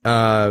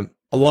 I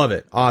love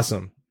it,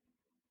 awesome.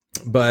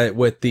 But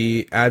with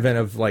the advent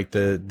of like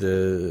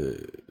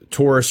the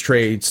tourist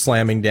trade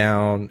slamming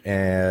down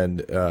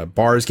and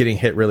bars getting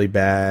hit really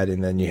bad,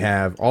 and then you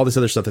have all this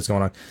other stuff that's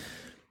going on,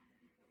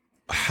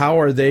 how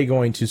are they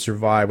going to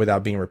survive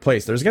without being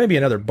replaced? There's going to be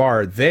another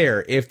bar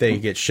there if they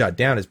get shut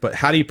down. But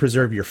how do you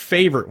preserve your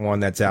favorite one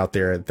that's out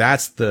there?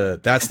 That's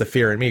the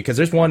fear in me, because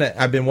there's one that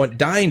I've been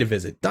dying to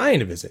visit,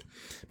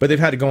 but they've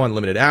had to go on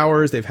limited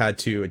hours. They've had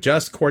to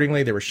adjust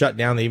accordingly. They were shut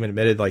down. They even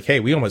admitted like, hey,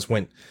 we almost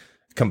went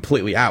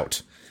completely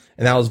out.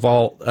 And that was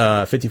Vault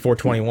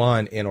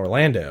 5421 in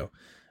Orlando,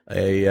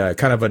 a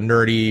kind of a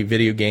nerdy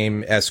video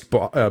game-esque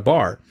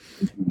bar.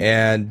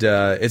 And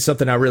it's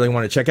something I really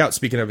want to check out,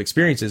 speaking of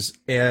experiences.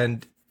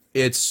 And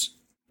it's,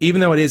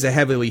 even though it is a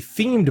heavily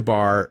themed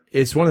bar,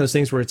 it's one of those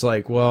things where it's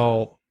like,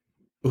 well,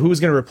 who's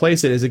going to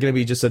replace it? Is it going to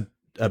be just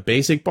a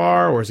basic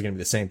bar, or is it going to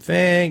be the same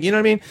thing? You know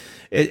what I mean?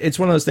 It's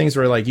one of those things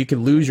where like you could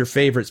lose your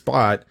favorite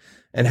spot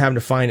and having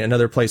to find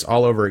another place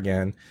all over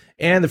again,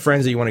 and the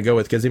friends that you want to go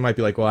with, because they might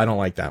be like, well, I don't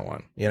like that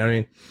one. You know what I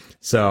mean?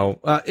 So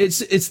it's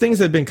things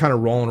that have been kind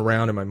of rolling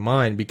around in my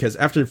mind, because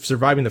after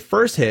surviving the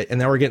first hit and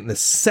now we're getting the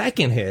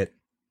second hit,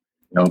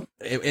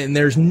 and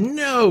there's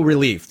no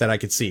relief that I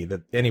could see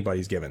that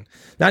anybody's given,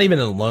 not even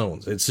in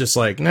loans. It's just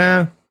like,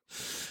 nah,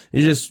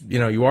 you just,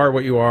 you are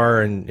what you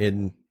are.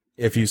 And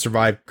if you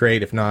survive,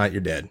 great. If not,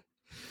 you're dead.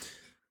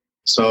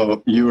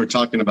 So you were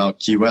talking about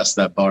Key West,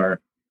 that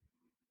bar,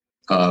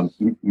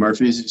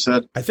 Murphy's, you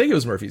said? I think it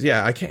was Murphy's.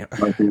 Yeah, I can't.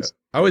 Murphy's.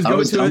 I always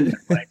go to it.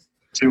 Like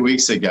 2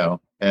 weeks ago,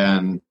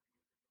 and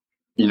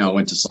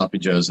went to Sloppy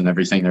Joe's and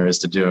everything there is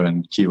to do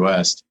in Key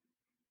West,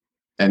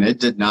 and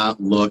it did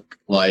not look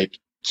like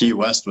Key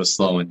West was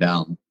slowing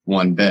down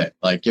one bit.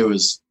 Like it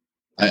was,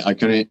 we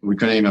couldn't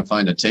even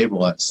find a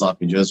table at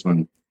Sloppy Joe's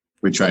when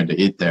we tried to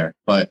eat there.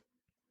 But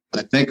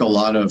I think a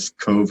lot of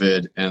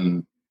COVID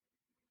and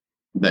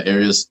the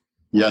areas,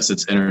 yes,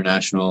 it's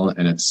international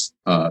and it's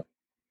a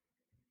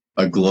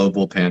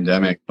global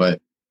pandemic,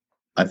 but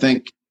I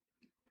think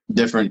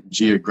different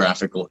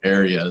geographical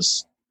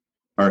areas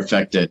are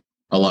affected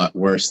a lot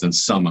worse than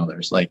some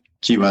others. Like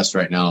Key West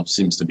right now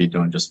seems to be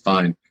doing just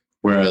fine,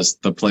 whereas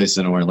the place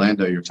in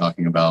Orlando you're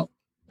talking about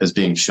is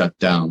being shut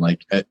down.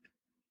 Like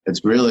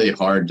it's really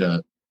hard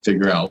to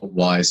figure out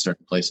why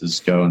certain places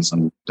go and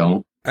some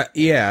don't.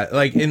 Yeah,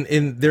 like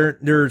in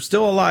they're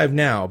still alive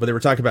now, but they were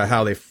talking about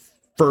how they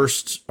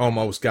first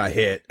almost got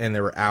hit and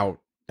they were out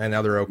and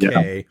now they're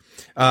okay.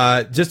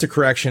 Yeah. Just a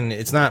correction,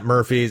 it's not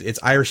Murphy's, it's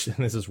Irish.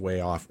 This is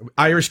way off.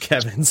 Irish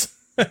Kevin's.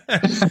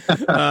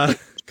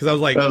 Because I was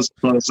like, that was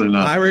close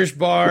enough. Irish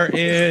bar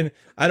in.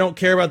 I don't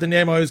care about the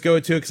name. I always go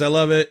to because I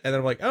love it. And then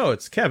I'm like, oh,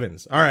 it's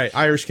Kevin's. All right,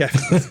 Irish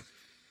Kevin's.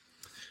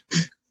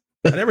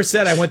 I never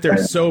said I went there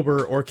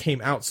sober or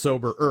came out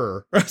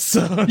sober.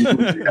 So.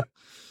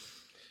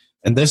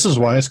 And this is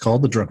why it's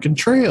called the Drunken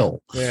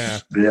Trail. Yeah.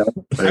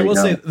 I will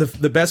say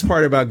the best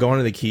part about going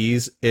to the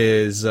Keys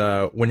is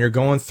when you're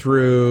going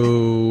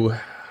through,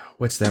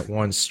 what's that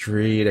one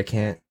street? I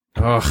can't.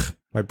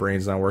 My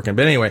brain's not working.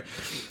 But anyway,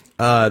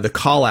 the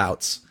call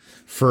outs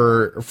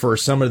for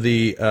some of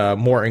the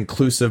more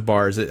inclusive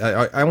bars.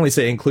 I only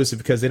say inclusive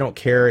because they don't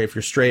care if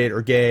you're straight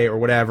or gay or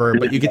whatever,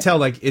 but you can tell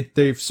like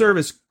they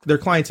service their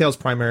clientele is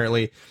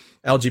primarily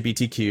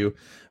LGBTQ,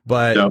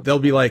 but they'll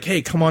be like,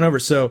 hey, come on over.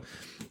 So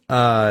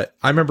I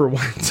remember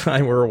one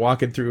time we were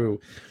walking through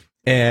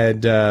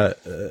and there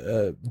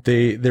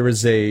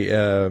was a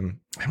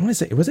I want to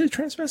say, was it a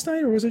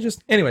transvestite or was it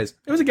just, anyways,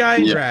 it was a guy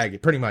in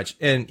drag pretty much.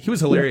 And he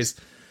was hilarious.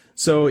 Yes.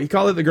 So he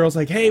called it the girls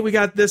like, hey, we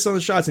got this on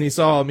the shots. And he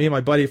saw me and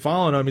my buddy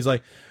following him. He's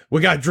like,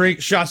 we got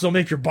drink shots that'll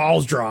make your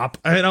balls drop.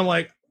 And I'm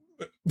like,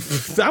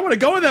 I want to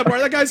go in that bar.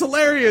 That guy's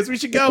hilarious. We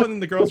should go. And then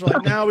the girls were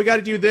like, no, we got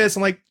to do this.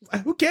 I'm like,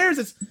 who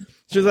cares?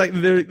 She's like,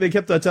 they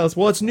kept telling us,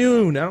 well, it's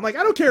noon. And I'm like,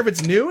 I don't care if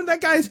it's noon.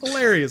 That guy's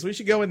hilarious. We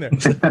should go in there.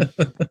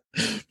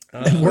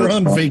 We're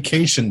on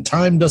vacation.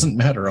 Time doesn't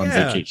matter on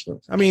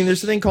vacation. I mean,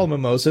 there's a thing called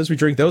mimosas. We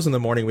drink those in the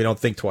morning. We don't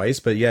think twice.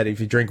 But yet, if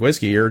you drink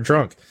whiskey, you're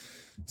drunk.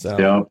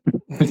 So.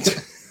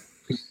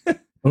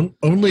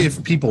 Only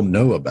if people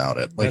know about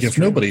it. Like, if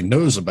nobody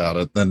knows about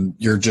it, then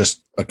you're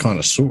just a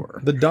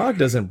connoisseur. The dog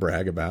doesn't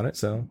brag about it,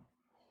 so.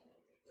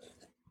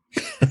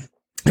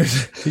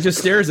 He just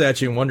stares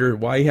at you and wonders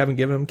why you haven't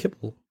given him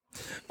kibble.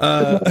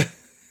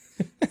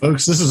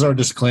 Folks, this is our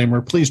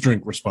disclaimer. Please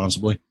drink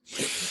responsibly.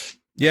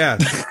 Yeah.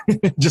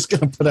 Just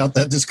going to put out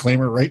that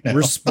disclaimer right now.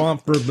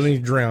 Responsibly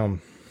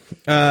drown.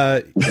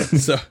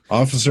 So,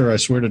 Officer, I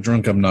swear to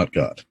drunk, I'm not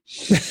God.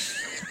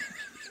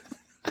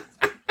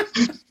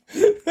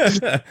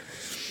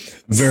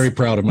 Very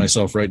proud of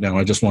myself right now.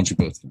 I just want you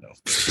both to know.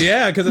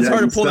 Yeah, because it's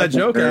hard to pull that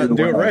joke out and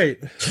do it right.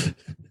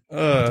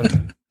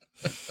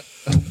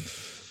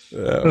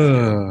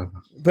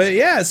 But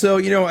yeah, so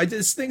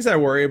it's things I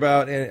worry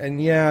about,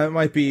 and yeah, it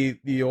might be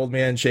the old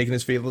man shaking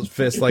his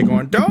fist like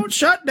going, "Don't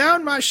shut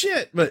down my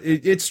shit." But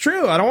it's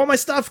true. I don't want my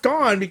stuff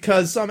gone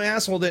because some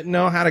asshole didn't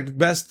know how to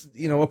best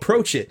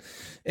approach it,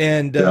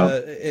 and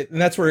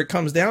and that's where it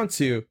comes down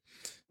to.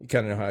 You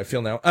kind of know how I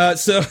feel now.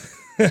 So.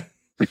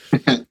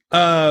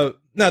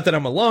 Not that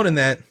I'm alone in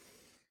that,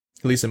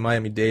 at least in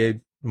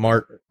Miami-Dade,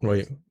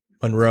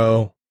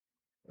 Monroe,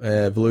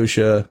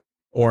 Volusia,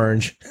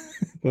 Orange,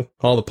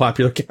 all the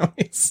popular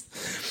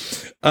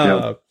counties,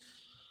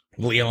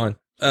 Leon,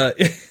 but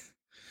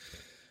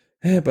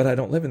I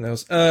don't live in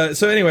those.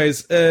 So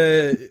anyways,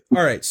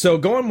 all right. So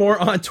going more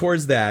on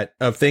towards that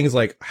of things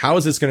like, how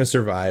is this going to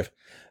survive?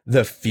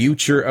 The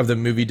future of the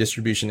movie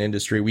distribution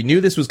industry. We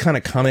knew this was kind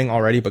of coming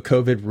already, but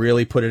COVID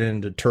really put it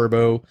into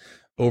turbo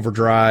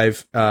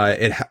overdrive.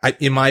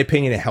 In my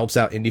opinion, it helps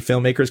out indie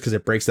filmmakers because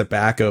it breaks the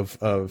back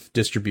of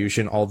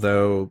distribution.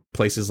 Although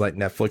places like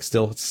Netflix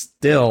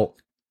still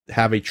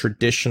have a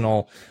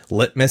traditional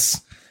litmus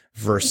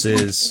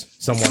versus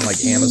someone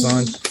like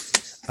Amazon.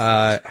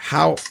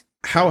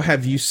 How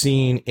have you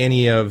seen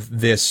any of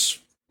this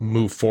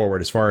move forward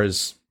as far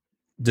as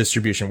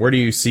distribution? Where do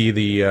you see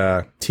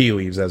the tea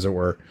leaves, as it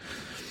were?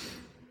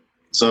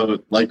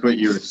 So, like what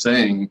you were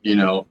saying,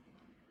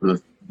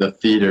 the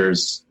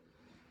theaters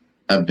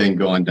have been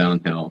going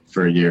downhill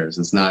for years.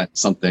 It's not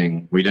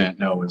something we didn't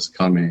know was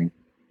coming,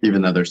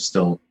 even though they're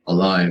still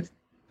alive.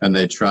 And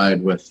they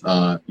tried with,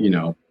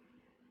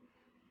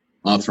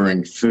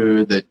 offering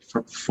food,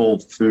 full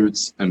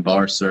foods and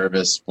bar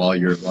service while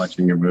you're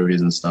watching your movies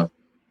and stuff.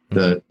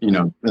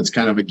 It's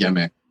kind of a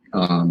gimmick.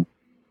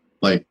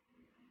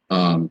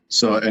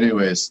 So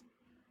anyways,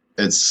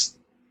 it's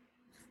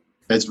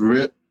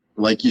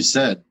like you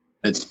said,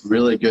 it's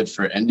really good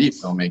for indie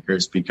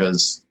filmmakers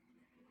because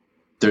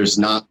there's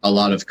not a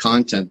lot of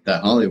content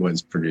that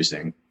Hollywood's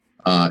producing.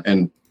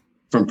 And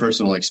from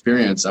personal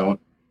experience, I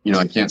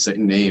can't say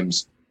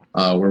names.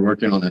 We're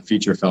working on a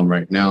feature film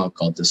right now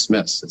called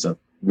Dismiss. It's a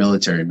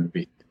military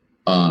movie.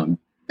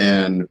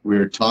 And we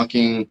were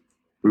talking,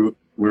 we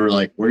were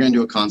like, we're going to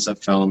do a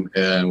concept film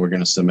and we're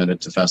going to submit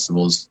it to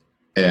festivals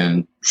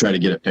and try to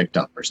get it picked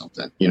up or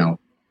something,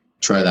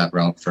 try that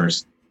route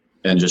first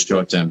and just show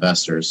it to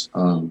investors.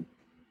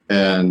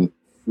 And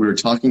we were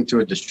talking to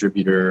a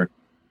distributor.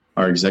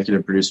 Our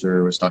executive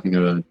producer was talking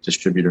to a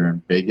distributor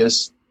in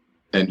Vegas,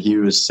 and he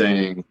was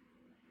saying,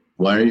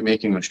 "Why are you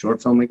making a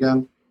short film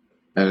again?"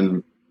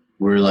 And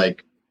we're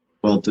like,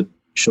 "Well, to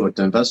show it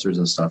to investors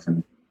and stuff."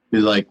 And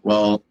he's like,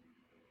 "Well,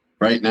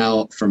 right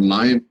now, from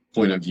my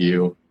point of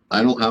view,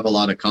 I don't have a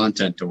lot of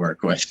content to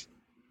work with.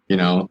 You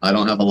know, I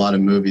don't have a lot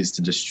of movies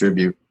to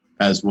distribute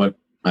as what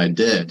I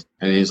did."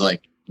 And he's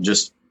like,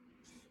 "Just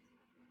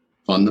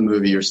fund the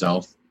movie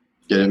yourself,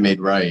 get it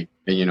made right,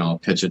 and, you know,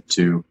 pitch it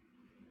to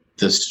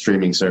this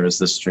streaming service,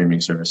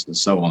 and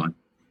so on."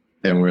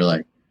 And we're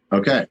like,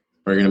 okay,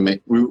 we're going to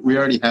make, we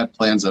already had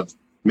plans of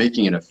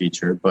making it a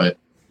feature, but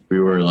we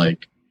were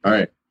like, all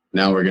right,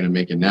 now we're going to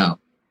make it now,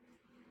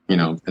 you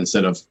know,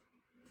 instead of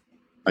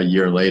a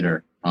year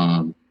later.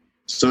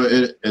 So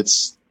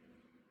it's,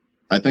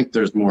 I think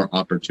there's more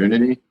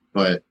opportunity,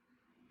 but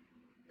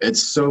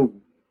it's so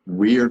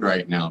weird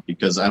right now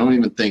because I don't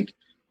even think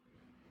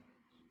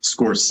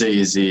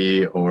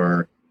Scorsese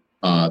or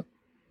the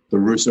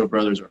Russo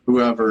brothers or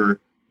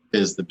whoever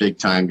is the big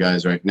time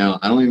guys right now,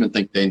 I don't even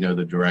think they know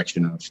the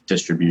direction of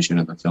distribution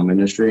in the film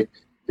industry,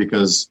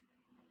 because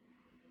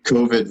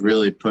COVID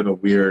really put a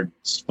weird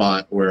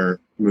spot where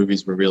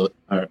families were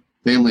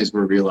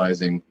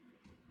realizing,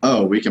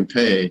 oh, we can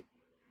pay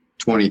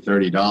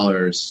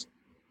 $20-$30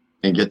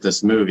 and get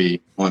this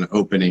movie on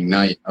opening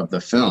night of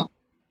the film.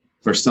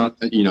 For some,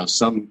 you know,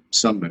 some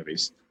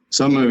movies.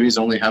 Some movies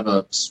only have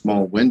a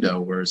small window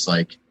where it's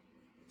like,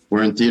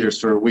 we're in theaters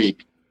for a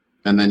week,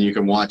 and then you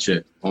can watch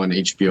it on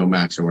HBO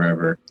Max or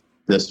wherever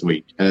this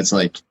week. And it's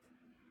like,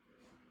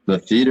 the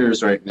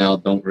theaters right now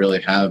don't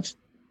really have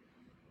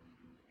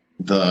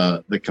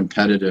the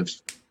competitive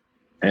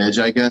edge,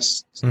 I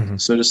guess,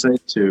 so to say,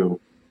 to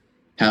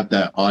have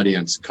that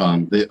audience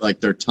come.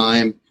 Their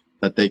time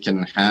that they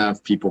can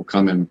have people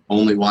come and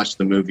only watch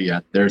the movie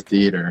at their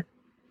theater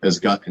has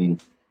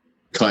gotten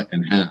cut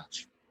in half.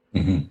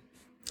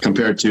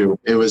 Compared to,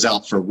 it was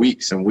out for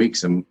weeks and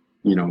weeks and,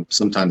 you know,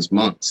 sometimes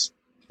months.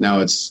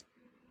 Now it's,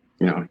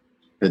 you know,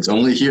 it's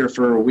only here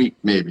for a week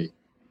maybe,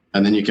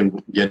 and then you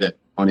can get it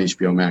on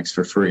HBO Max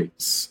for free.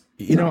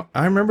 You know,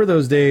 I remember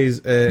those days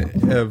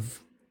of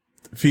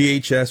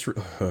VHS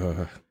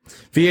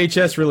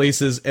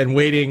releases and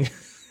waiting.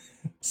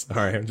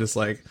 Sorry, I'm just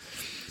like,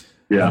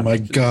 yeah. Oh my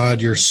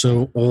God, you're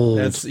so old.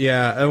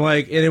 I'm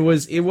like, and it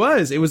was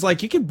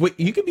like you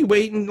could be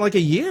waiting like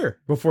a year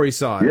before you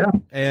saw it. Yeah.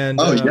 And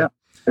yeah,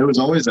 it was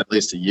always at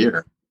least a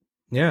year.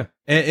 Yeah,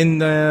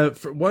 and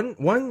for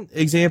one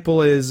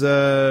example is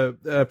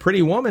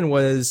Pretty Woman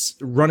was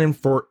running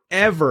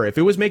forever. If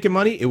it was making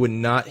money, it would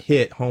not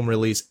hit home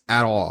release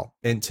at all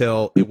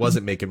until it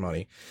wasn't making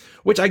money.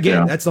 Which I get.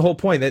 Yeah. That's the whole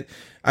point. That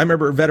I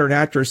remember a veteran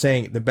actor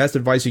saying the best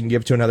advice you can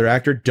give to another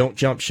actor: don't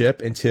jump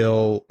ship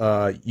until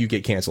you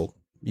get canceled.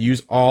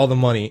 Use all the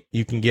money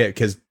you can get,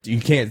 because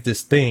you can't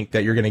just think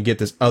that you're going to get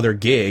this other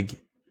gig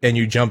and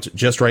you jumped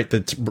just right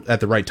at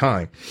the right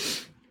time.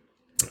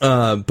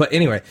 But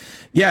anyway,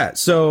 yeah.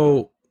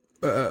 So,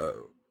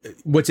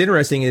 what's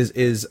interesting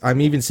is I'm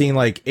even seeing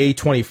like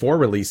A24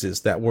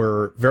 releases that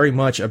were very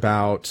much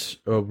about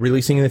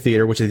releasing in the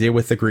theater, which they did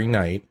with The Green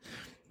Knight.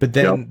 But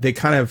then they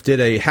kind of did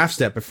a half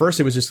step. At first,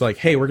 it was just like,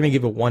 hey, we're going to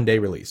give a 1-day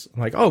release. I'm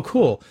like, oh,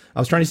 cool. I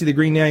was trying to see The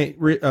Green Knight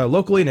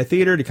locally in a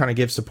theater to kind of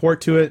give support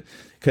to it,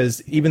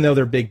 because even though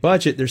they're big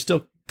budget, they're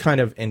still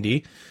kind of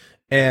indie,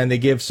 and they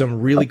give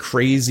some really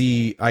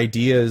crazy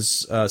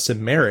ideas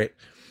some merit.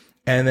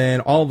 And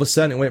then all of a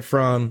sudden it went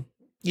from,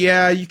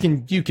 yeah, you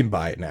can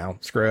buy it now.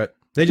 Screw it.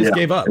 They just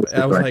gave up.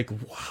 I was like,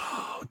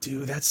 whoa,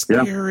 dude, that's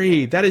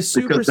scary. Yeah. That is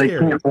super scary. Because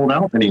they can't hold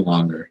out any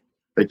longer.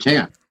 They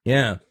can't.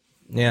 Yeah.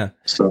 Yeah.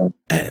 So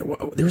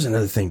there was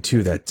another thing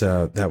too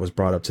that was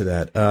brought up to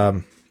that.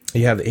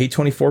 You have the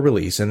A24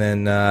 release, and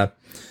then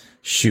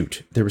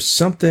there was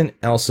something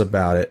else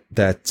about it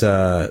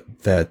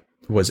that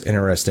was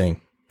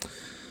interesting.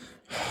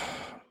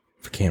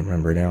 I can't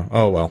remember now.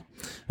 Oh well,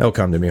 it'll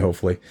come to me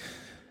hopefully.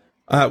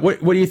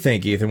 What do you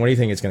think, Ethan? What do you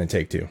think it's going to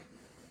take to?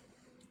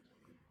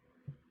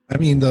 I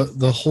mean,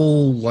 the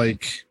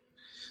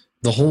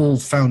whole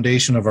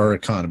foundation of our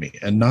economy,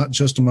 and not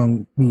just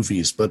among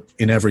movies, but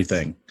in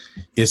everything,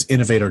 is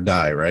innovate or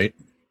die, right?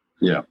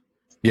 Yeah.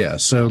 Yeah.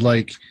 So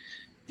like,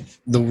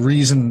 the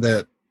reason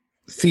that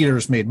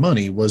theaters made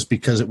money was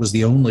because it was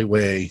the only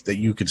way that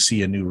you could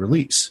see a new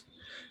release.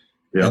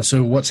 Yeah. And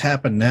so what's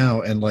happened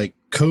now, and like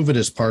COVID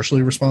is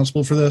partially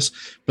responsible for this,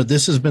 but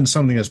this has been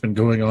something that's been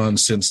going on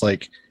since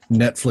like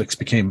Netflix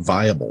became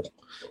viable.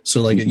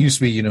 So like it used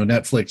to be, you know,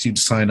 Netflix, you'd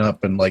sign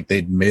up and like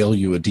they'd mail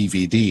you a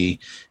DVD,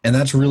 and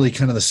that's really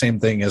kind of the same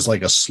thing as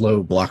like a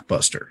slow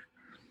blockbuster,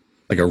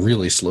 like a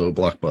really slow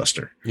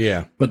blockbuster.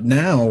 Yeah. But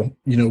now,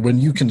 you know, when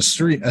you can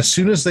stream, as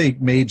soon as they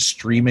made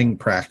streaming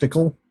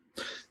practical,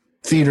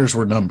 theaters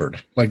were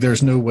numbered. Like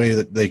there's no way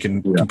that they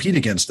can compete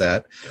against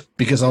that,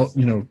 because I'll,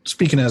 you know,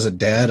 speaking as a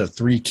dad of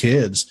 3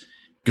 kids,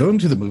 going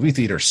to the movie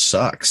theater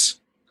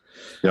sucks.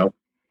 Yep.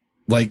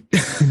 like,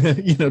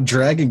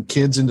 dragging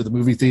kids into the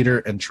movie theater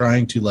and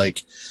trying to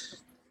like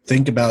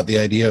think about the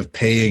idea of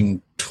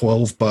paying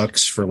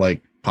 $12 for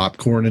like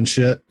popcorn and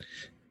shit.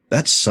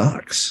 That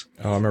sucks.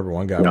 Oh, I remember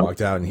one guy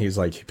walked out and he's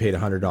like, he paid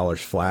 $100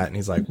 flat, and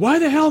he's like, "Why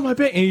the hell am I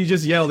paying?" And he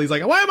just yelled, he's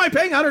like, "Why am I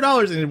paying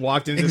 $100?" And he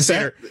walked into the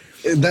theater.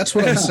 That's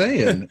what I'm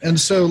saying. And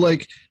so,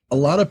 like, a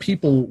lot of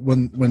people,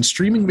 when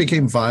streaming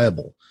became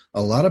viable,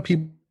 a lot of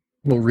people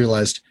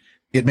realized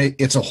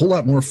it's a whole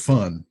lot more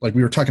fun. Like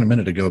we were talking a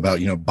minute ago about,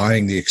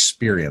 buying the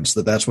experience,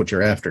 that's what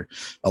you're after.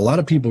 A lot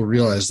of people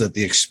realize that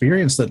the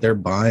experience that they're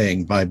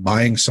buying by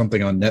buying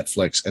something on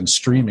Netflix and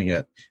streaming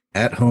it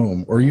at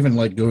home, or even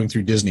like going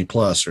through Disney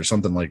Plus or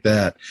something like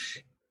that,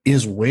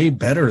 is way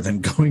better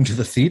than going to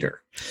the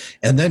theater.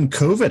 And then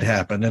COVID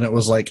happened, and it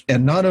was like,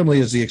 and not only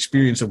is the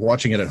experience of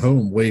watching it at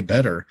home way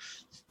better,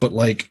 but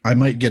like I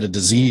might get a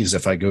disease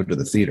if I go to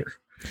the theater.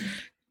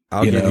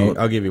 I'll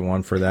give you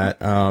one for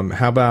that.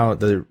 How about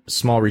the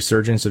small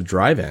resurgence of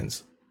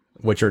drive-ins,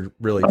 which are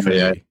really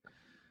trendy?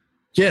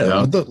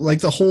 Yeah.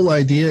 The whole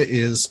idea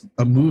is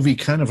a movie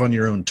kind of on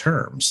your own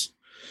terms,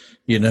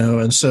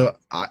 and so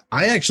I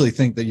actually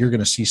think that you're going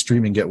to see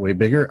streaming get way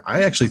bigger.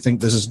 I actually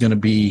think this is going to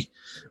be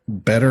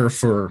better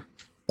for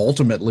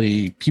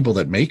ultimately people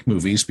that make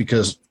movies,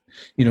 because,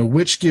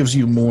 which gives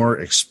you more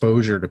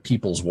exposure to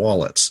people's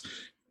wallets.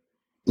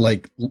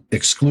 Like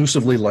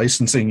exclusively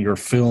licensing your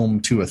film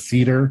to a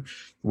theater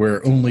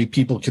where only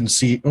people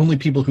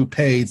who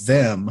pay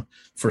them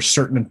for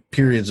certain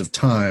periods of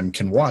time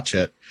can watch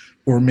it,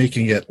 or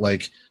making it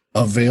like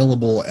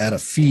available at a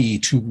fee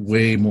to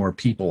way more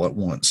people at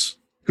once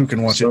who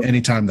can watch it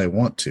anytime they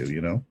want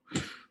to,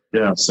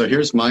 Yeah. So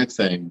here's my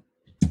thing.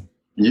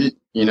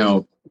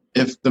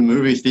 If the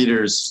movie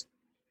theaters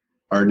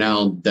are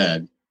now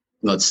dead,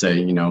 let's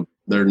say,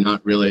 they're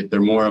not really, they're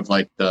more of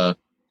like the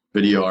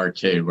video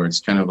arcade where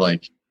it's kind of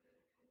like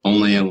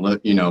only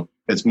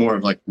it's more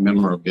of like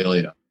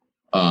memorabilia.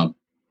 A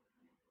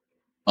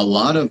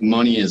lot of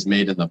money is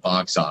made in the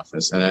box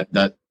office, and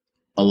that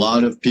a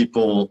lot of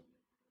people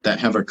that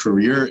have a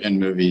career in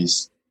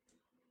movies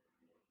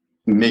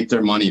make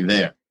their money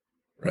there.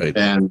 Right.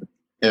 And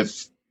if,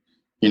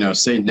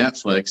 say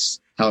Netflix,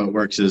 how it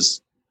works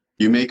is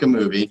you make a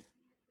movie,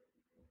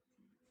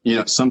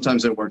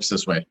 sometimes it works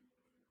this way.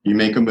 You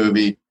make a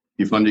movie,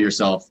 you fund it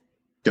yourself,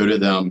 go to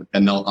them,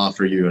 and they'll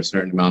offer you a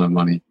certain amount of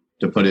money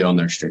to put it on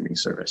their streaming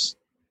service.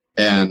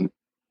 And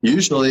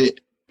usually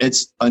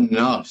it's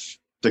enough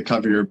to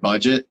cover your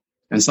budget.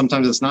 And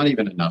sometimes it's not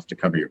even enough to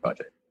cover your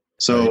budget.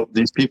 So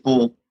these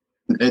people,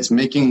 it's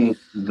making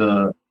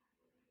the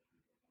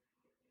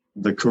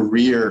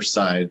career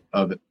side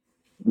of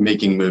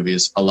making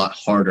movies a lot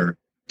harder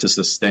to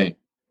sustain.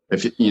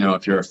 If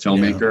you're a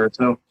filmmaker or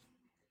so,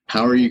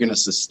 how are you going to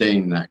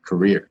sustain that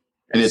career?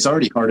 And it's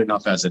already hard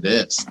enough as it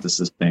is to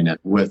sustain it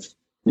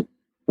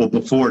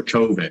before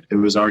COVID, it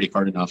was already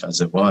hard enough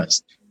as it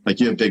was. Like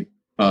you have big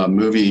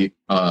movie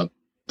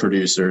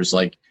producers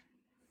like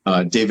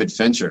David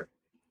Fincher.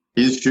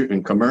 He's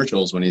shooting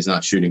commercials when he's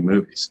not shooting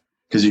movies,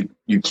 because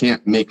you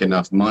can't make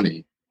enough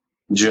money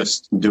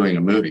just doing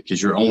a movie,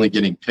 because you're only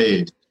getting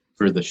paid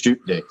for the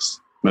shoot days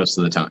most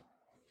of the time,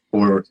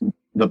 or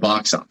the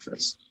box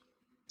office.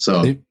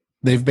 So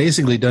they've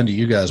basically done to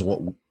you guys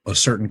what a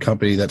certain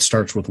company that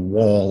starts with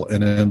Wall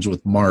and ends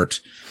with Mart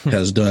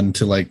has done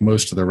to like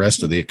most of the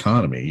rest of the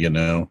economy,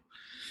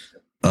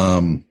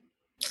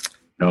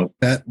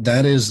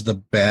 that is the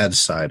bad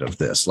side of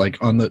this. Like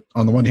on the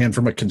one hand,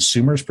 from a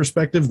consumer's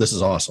perspective, this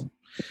is awesome.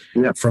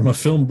 Yeah. From a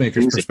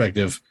filmmaker's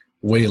perspective,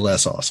 way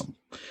less awesome.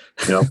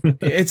 Yeah.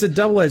 It's a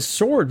double-edged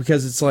sword,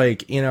 because it's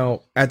like,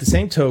 at the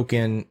same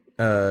token,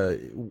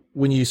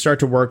 when you start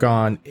to work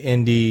on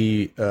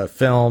indie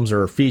films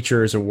or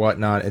features or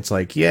whatnot, it's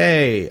like,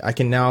 yay, I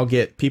can now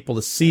get people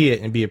to see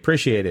it and be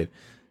appreciated.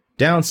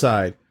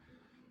 Downside,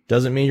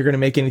 doesn't mean you're going to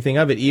make anything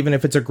of it, even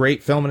if it's a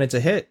great film and it's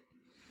a hit.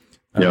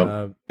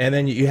 Yep. And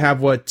then you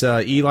have what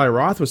Eli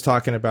Roth was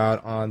talking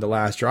about on the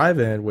last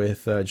drive-in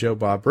with Joe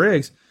Bob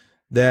Briggs,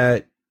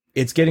 that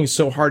it's getting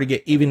so hard to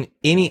get even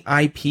any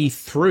IP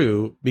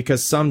through,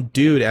 because some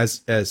dude,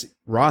 as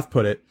Roth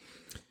put it,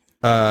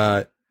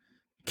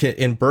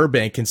 in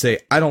Burbank can say,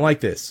 I don't like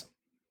this,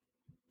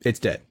 it's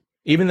dead.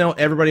 Even though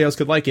everybody else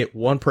could like it,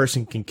 one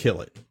person can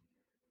kill it.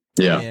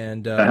 Yeah.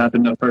 And that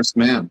happened to First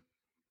Man.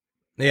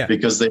 Yeah.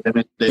 Because they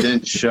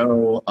didn't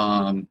show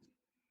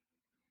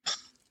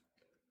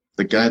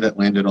the guy that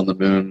landed on the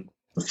moon,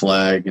 the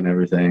flag and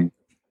everything,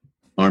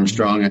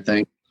 Armstrong, I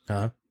think.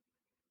 Uh-huh.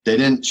 They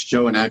didn't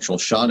show an actual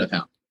shot of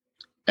him.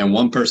 And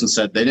one person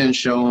said, they didn't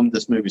show him,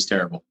 this movie's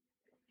terrible.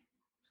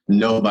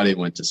 Nobody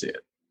went to see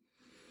it.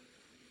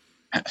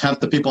 Half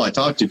the people I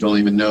talked to don't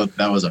even know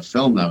that was a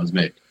film that was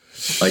made.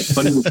 Like,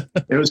 but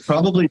it was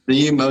probably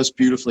the most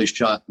beautifully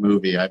shot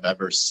movie I've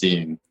ever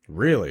seen.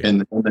 Really? In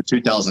the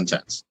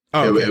 2010s.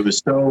 Oh, okay. It was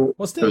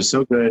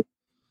so good.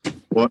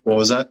 What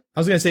was that? I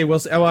was gonna say, well,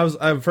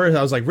 at first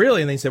I was like,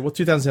 really? And then he said, well,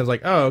 2010. I was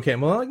like, oh, okay.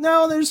 Well, like,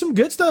 no, there's some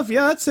good stuff.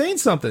 Yeah, that's saying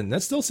something.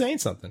 That's still saying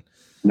something.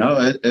 No,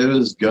 it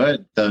was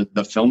good.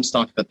 The film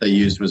stock that they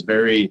used was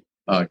very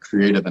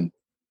creative and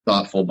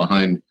thoughtful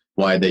behind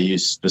why they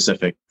use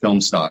specific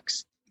film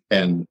stocks,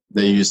 and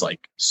they use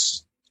like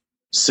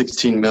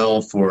 16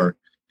 mil for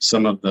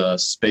some of the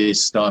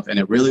space stuff, and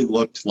it really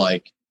looked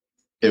like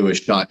it was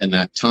shot in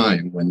that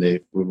time when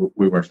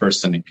we were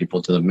first sending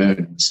people to the moon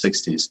in the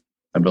 60s,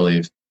 I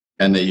believe.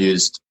 And they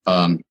used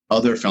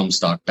other film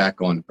stock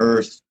back on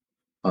Earth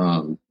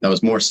that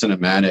was more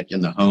cinematic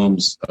in the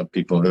homes of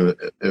people who,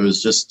 it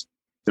was just,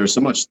 there was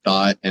so much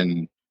thought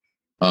and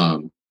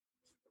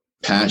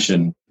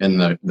passion in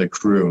the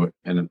crew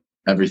and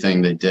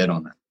everything they did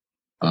on it.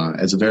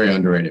 It's a very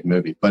underrated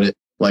movie, but it,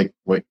 like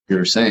what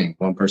you're saying,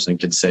 one person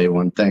could say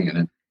one thing and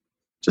it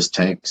just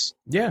tanks.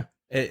 Yeah.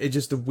 It's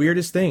just the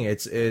weirdest thing.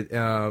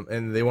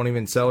 And they won't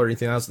even sell or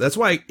anything else. That's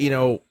why,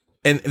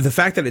 and the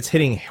fact that it's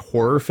hitting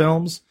horror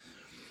films,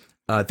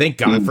 thank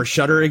God for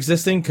Shudder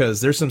existing,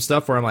 because there's some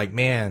stuff where I'm like,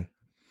 man,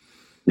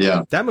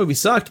 yeah, that movie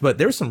sucked, but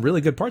there's some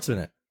really good parts in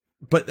it.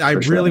 But I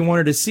really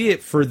wanted to see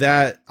it for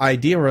that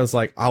idea where I was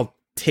like, I'll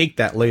take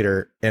that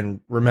later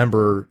and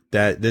remember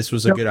that this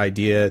was a good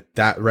idea.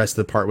 That rest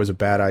of the part was a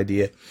bad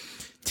idea.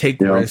 Take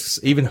risks.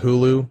 Even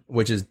Hulu,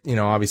 which is,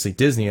 obviously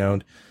Disney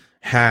owned,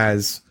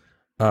 has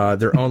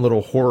their own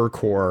little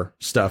horrorcore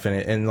stuff in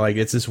it, and like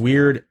it's this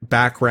weird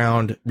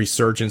background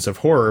resurgence of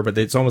horror, but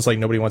it's almost like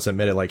nobody wants to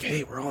admit it, like,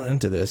 hey, we're all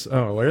into this.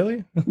 Oh,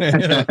 really?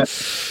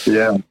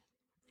 Yeah.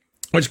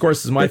 Which of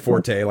course is my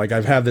forte. Like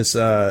I've had this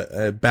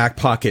back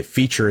pocket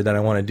feature that I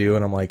want to do,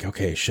 and I'm like,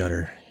 okay,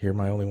 Shudder, you're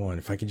my only one.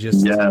 If I could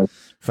just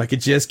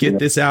get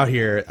this out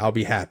here, I'll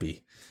be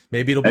happy.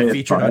 Maybe it'll be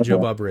featured on Joe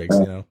Bob Briggs,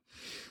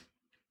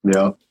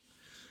 Yeah.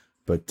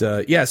 But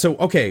yeah, so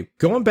okay,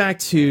 going back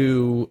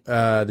to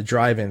the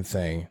drive-in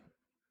thing,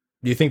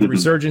 do you think the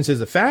resurgence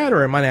is a fad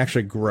or it might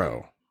actually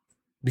grow?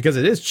 Because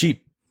it is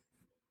cheap.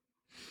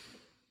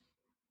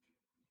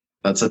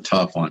 That's a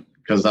tough one,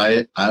 because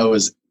I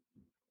live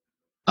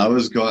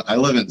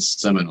in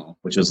Seminole,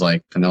 which is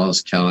like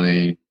Pinellas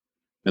County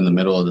in the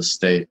middle of the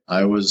state.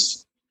 I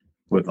was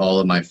with all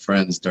of my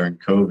friends during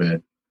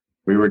COVID.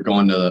 We were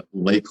going to the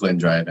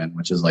Lakeland Drive-In,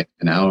 which is like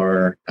an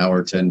hour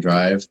 10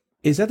 drive.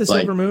 Is that the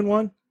Silver Moon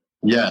one?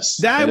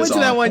 Yes. I went to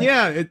that one.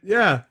 Yeah.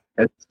 Yeah.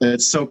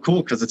 It's so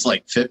cool because it's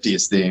like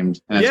 50s themed,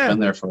 and it's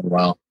been there for a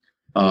while.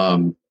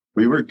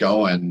 We were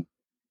going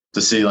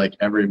to see like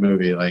every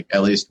movie, like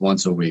at least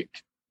once a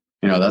week.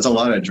 That's a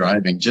lot of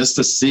driving just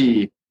to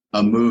see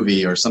a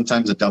movie or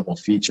sometimes a double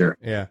feature.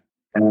 Yeah.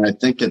 And I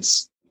think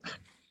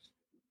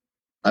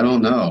I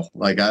don't know.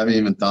 Like I haven't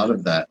even thought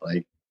of that.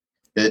 Like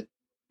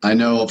I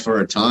know for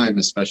a time,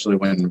 especially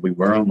when we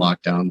were on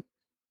lockdown,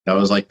 that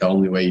was like the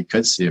only way you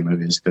could see a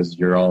movie is because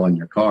you're all in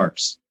your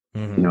cars,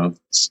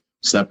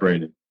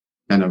 separated,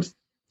 kind of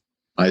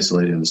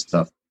isolated and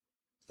stuff.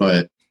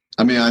 But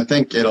I mean, I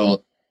think it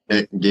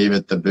gave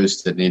it the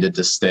boost it needed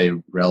to stay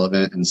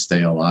relevant and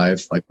stay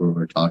alive, like we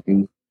were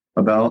talking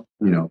about,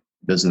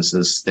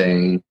 businesses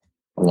staying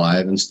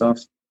alive and stuff.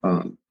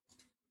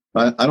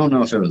 But I don't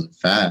know if it was a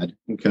fad,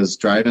 because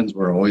drive-ins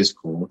were always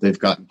cool. They've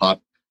gotten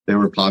they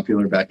were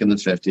popular back in the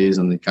 50s,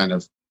 and they kind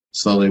of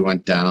slowly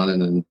went down,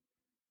 and then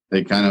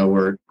they kind of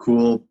were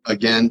cool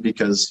again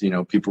because,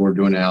 people were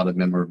doing it out of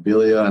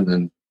memorabilia, and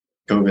then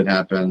COVID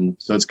happened.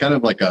 So it's kind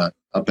of like a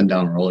up and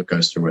down roller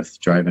coaster with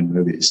drive-in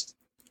movies.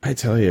 I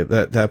tell you,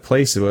 that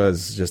place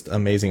was just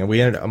amazing.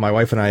 And my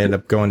wife and I ended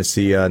up going to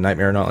see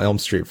Nightmare on Elm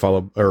Street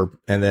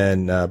and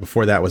then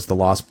before that was The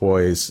Lost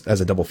Boys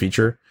as a double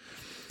feature.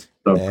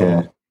 So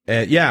cool.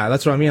 And yeah,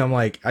 that's what I mean. I'm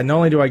like, not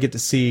only do I get to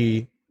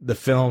see the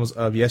films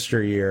of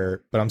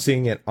yesteryear, but I'm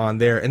seeing it on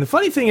there. And the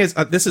funny thing is,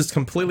 this is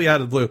completely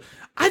out of the blue.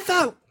 I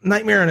thought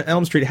Nightmare on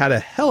Elm Street had a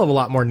hell of a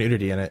lot more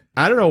nudity in it.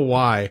 I don't know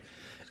why.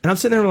 And I'm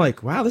sitting there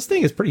like, wow, this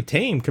thing is pretty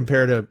tame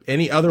compared to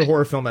any other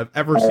horror film I've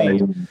ever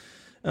seen.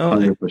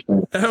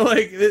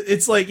 Like,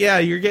 it's like, yeah,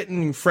 you're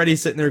getting Freddy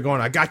sitting there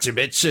going, I got you,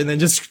 bitch, and then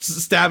just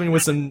stabbing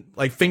with some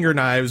like finger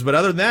knives. But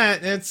other than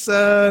that, it's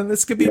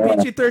this could be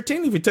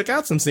PG-13 if you took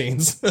out some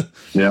scenes.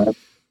 Yeah.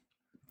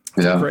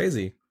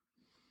 Crazy.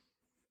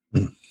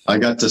 I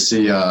got to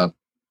see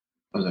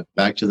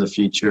Back to the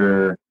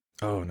Future.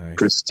 Oh, nice.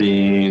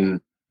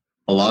 Christine,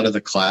 a lot of the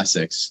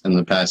classics in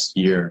the past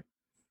year.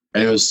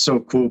 And it was so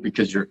cool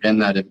because you're in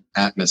that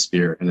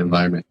atmosphere and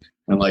environment.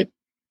 And like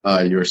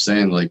you were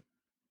saying, like,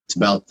 it's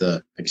about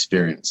the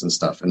experience and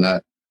stuff. And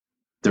that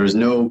there's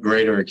no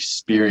greater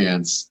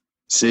experience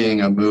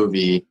seeing a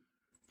movie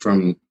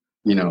from,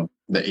 the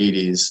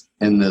 80s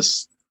in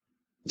this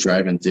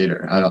drive-in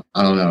theater. I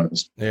don't know. It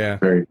was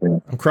very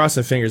cool. I'm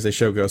crossing fingers they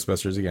show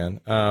Ghostbusters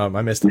again.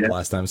 I missed it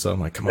last time, so I'm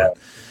like, come on.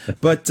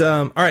 But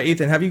all right,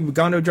 Ethan, have you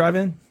gone to a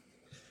drive-in?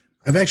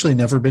 I've actually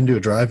never been to a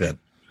drive-in.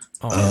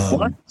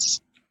 What?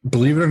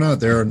 Believe it or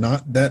not, there are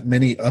not that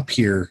many up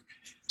here.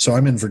 So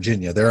I'm in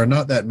Virginia. There are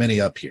not that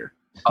many up here.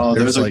 Oh,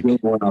 there's a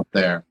good one up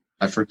there.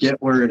 I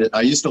forget where it is.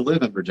 I used to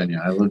live in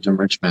Virginia. I lived in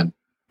Richmond.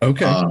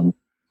 Okay.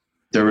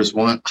 There was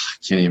one. I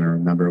can't even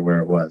remember where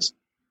it was,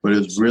 but it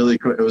was really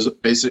cool.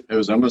 It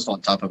was almost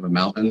on top of a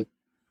mountain.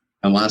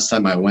 And last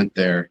time I went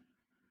there,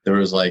 there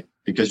was like,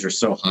 because you're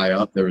so high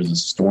up, there was a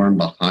storm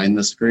behind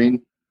the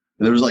screen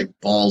And there was like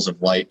balls of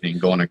lightning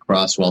going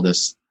across while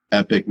this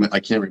epic,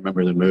 I can't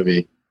remember the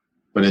movie,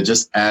 but it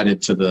just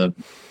added to the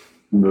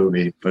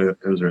movie, but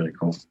it was really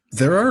cool.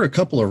 There are a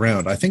couple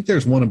around. I think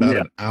there's one about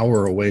an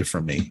hour away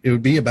from me. It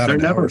would be about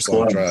an hour's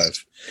long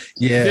drive.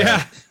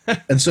 Yeah.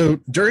 And so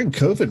during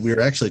COVID, we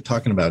were actually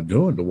talking about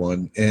going to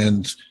one,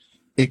 and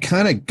it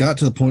kind of got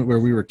to the point where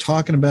we were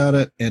talking about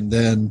it. And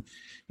then,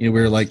 we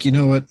were like, you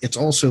know what? It's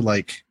also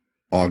like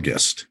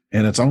August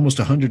and it's almost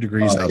 100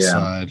 degrees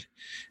outside.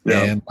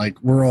 Yeah. And like,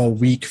 we're all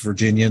weak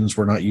Virginians.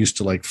 We're not used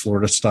to like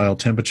Florida style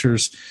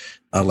temperatures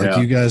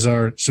you guys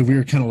are. So we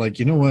were kind of like,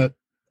 you know what?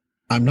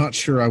 I'm not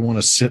sure I want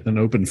to sit in an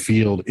open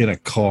field in a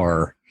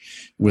car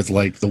with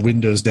like the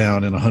windows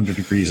down and 100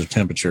 degrees of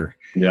temperature.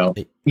 Yeah.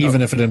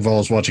 Even if it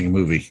involves watching a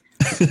movie.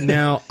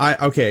 Now,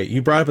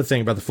 you brought up a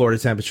thing about the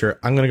Florida temperature.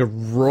 I'm going to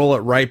roll it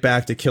right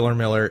back to Killer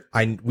Miller.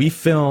 We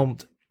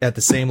filmed at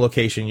the same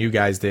location you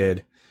guys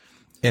did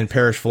in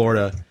Parrish,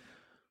 Florida.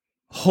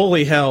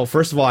 Holy hell.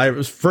 First of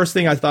all, first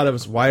thing I thought of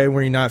was, why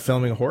were you not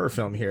filming a horror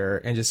film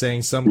here? And just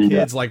saying some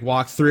kids like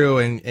walked through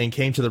and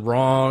came to the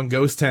wrong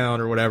ghost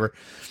town or whatever.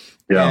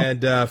 Yeah.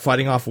 And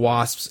fighting off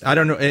wasps. I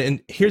don't know.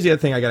 And here's the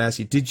other thing I got to ask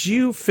you. Did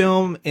you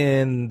film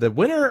in the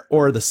winter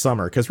or the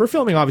summer? Because we're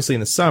filming obviously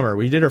in the summer.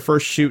 We did our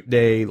first shoot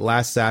day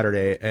last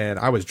Saturday, and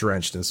I was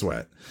drenched in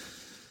sweat.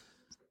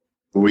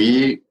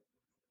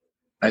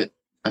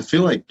 I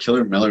feel like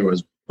Killer Miller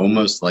was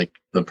almost like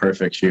the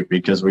perfect shoot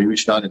because we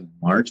shot in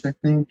March, I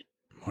think.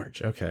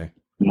 March, okay.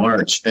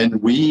 March.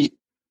 And we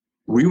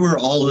were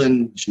all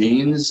in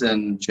jeans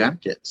and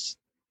jackets.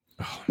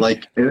 Oh,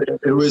 like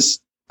it was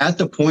at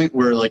the point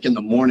where, like, in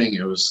the morning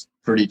it was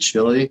pretty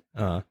chilly,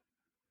 and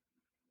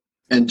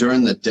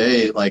during the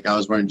day, like, I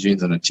was wearing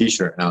jeans and a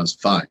t-shirt and I was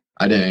fine.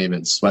 I didn't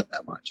even sweat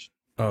that much.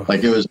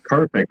 Like, it was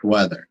perfect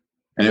weather,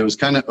 and it was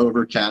kind of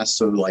overcast.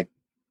 So like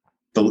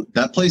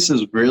that place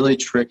is really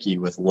tricky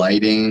with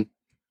lighting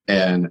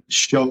and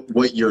show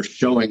what you're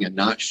showing and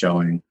not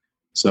showing.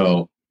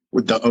 So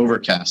with the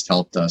overcast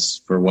helped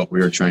us for what we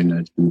were trying to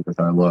achieve with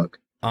our look.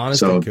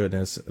 Honest to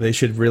goodness, they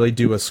should really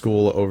do a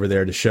school over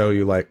there to show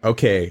you, like,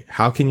 okay,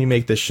 how can you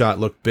make this shot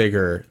look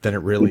bigger than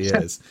it really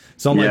is?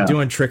 So I'm like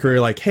doing trickery,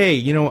 like, hey,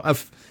 a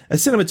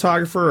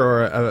cinematographer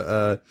or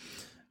a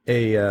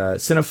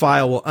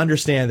cinephile will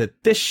understand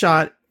that this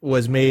shot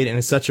was made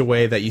in such a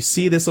way that you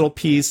see this little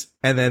piece,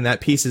 and then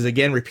that piece is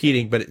again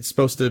repeating, but it's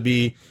supposed to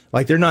be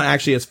like they're not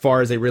actually as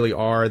far as they really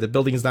are. The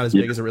building is not as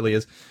big as it really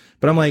is.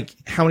 But I'm like,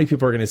 how many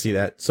people are going to see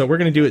that? So we're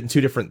going to do it in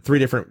three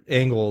different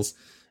angles,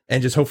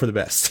 and just hope for the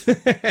best.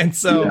 And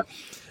so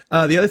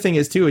the other thing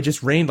is, too, it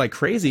just rained like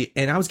crazy,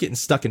 and I was getting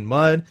stuck in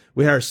mud.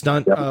 We had our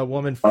stunt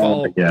woman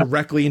fall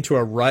directly into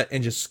a rut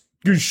and just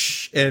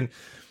goosh. And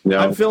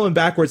I'm filming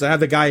backwards. I have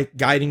the guy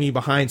guiding me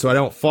behind so I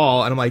don't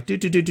fall. And I'm like,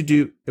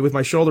 do with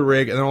my shoulder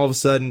rig. And then all of a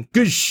sudden,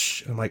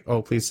 goosh. I'm like,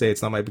 oh, please say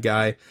it's not my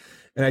guy.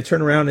 And I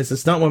turn around and it's the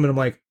stunt woman. I'm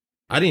like,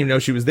 I didn't even know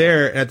she was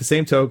there. And at the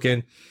same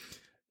token,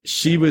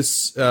 she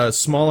was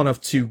small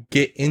enough to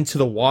get into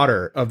the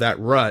water of that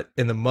rut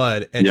in the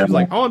mud. And she was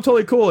like, oh, I'm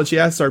totally cool. And she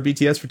asked our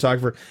BTS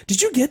photographer,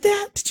 did you get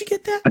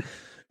that?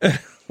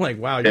 Like,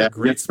 wow, you're a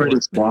great sport.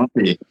 Pretty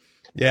swampy.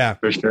 Yeah.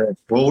 For sure.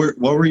 What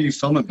were you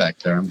filming back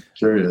there? I'm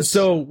curious.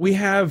 So we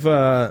have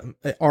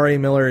R.A.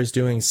 Miller is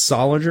doing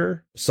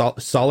Soliger.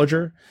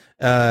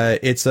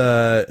 It's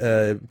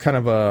a kind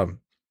of a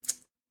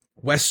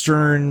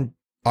Western,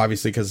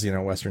 obviously, because,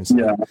 Westerns.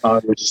 Yeah,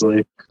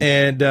 obviously.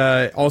 And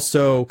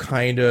also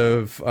kind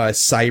of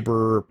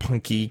cyber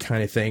punky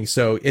kind of thing.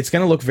 So it's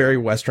going to look very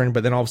Western,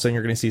 but then all of a sudden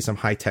you're going to see some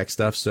high tech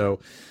stuff.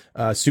 So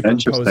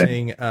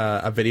superimposing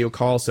a video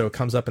call. So it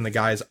comes up in the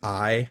guy's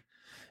eye.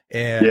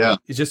 And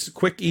it's just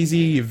quick, easy.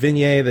 You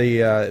vignette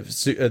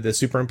the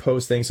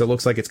superimpose thing, so it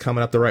looks like it's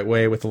coming up the right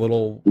way with a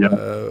little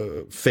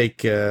fake,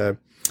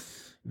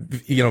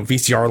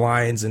 VCR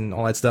lines and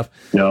all that stuff.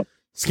 Yeah,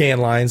 scan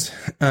lines.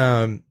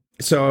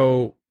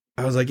 So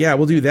I was like, yeah,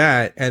 we'll do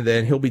that, and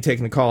then he'll be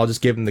taking the call. I'll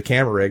just give him the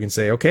camera rig and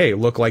say, okay,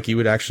 look like you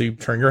would actually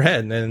turn your head,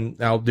 and then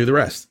I'll do the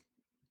rest.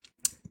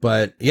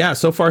 But yeah,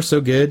 so far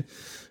so good.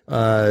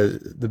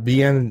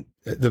 The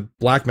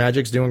Black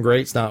Magic's doing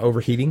great. It's not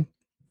overheating.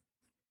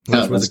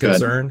 Which was a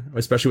concern,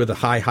 especially with the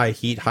high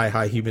heat,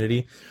 high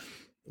humidity.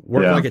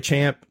 Worked like a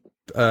champ.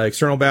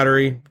 External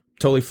battery,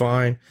 totally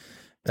fine.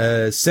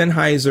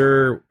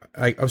 Sennheiser,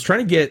 I was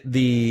trying to get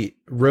the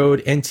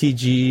Rode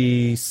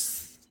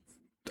NTG,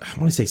 I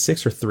want to say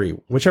 6 or 3,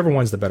 whichever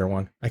one's the better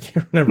one. I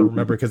can't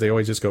remember because they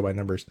always just go by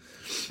numbers.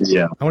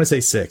 Yeah. I want to say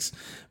 6.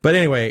 But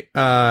anyway,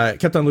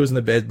 kept on losing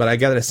the bid, but I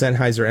got a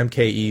Sennheiser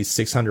MKE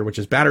 600, which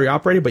is battery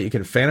operated, but you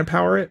can phantom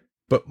power it.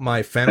 But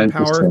my phantom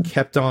power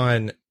kept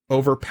on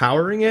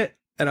overpowering it,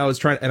 and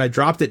I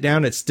dropped it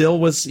down. It still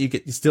was, you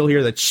still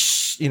hear the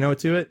shh,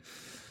 to it.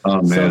 Oh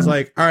man. So I was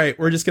like, all right,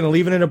 we're just going to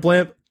leave it in a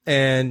blimp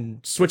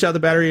and switch out the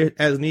battery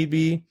as need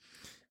be.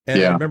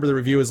 And I remember the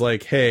review was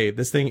like, hey,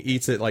 this thing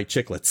eats it like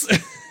chiclets.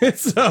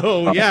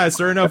 So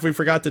sure enough, we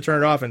forgot to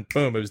turn it off and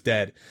boom, it was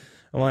dead.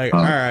 I'm like,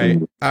 all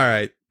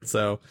right.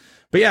 So,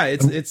 But yeah,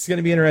 it's going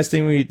to be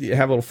interesting. We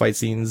have little fight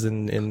scenes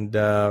and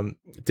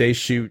day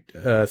shoot.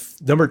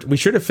 We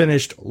should have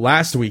finished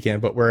last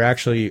weekend, but we're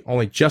actually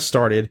only just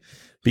started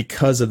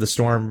because of the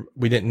storm.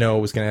 We didn't know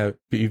it was going to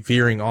be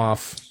veering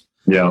off.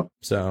 Yeah.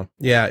 So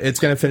yeah, it's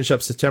going to finish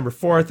up September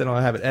 4th, and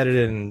I'll have it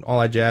edited and all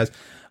that jazz.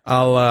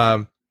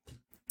 I'll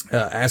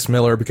ask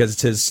Miller because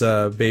it's his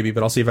baby,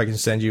 but I'll see if I can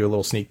send you a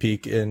little sneak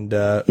peek and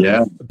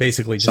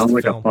basically just sounds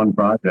like a fun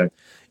project.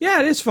 Yeah,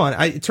 it is fun.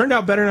 It turned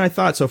out better than I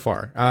thought so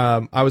far.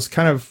 I was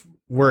kind of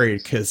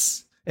worried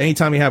because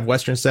anytime you have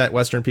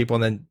Western people,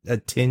 and then a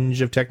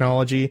tinge of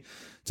technology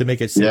to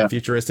make it seem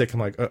futuristic, I'm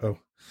like, uh-oh.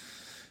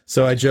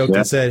 So I joked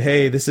and said,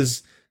 hey, this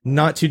is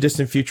not too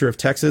distant future of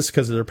Texas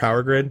because of their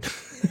power grid.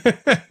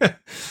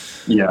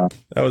 Yeah.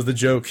 That was the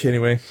joke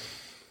anyway.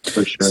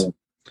 For sure.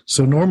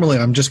 So normally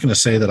I'm just going to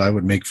say that I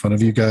would make fun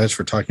of you guys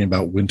for talking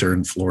about winter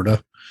in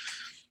Florida.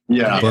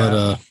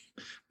 Yeah.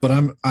 But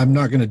I'm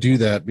not going to do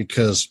that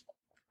because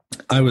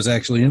I was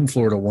actually in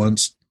Florida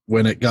once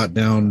when it got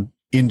down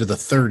into the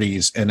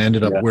 30s and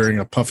ended up wearing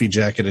a puffy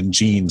jacket and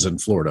jeans in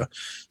Florida.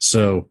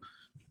 So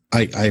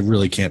I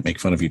really can't make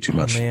fun of you too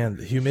much. Man,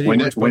 the humidity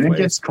when it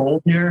gets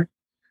cold here,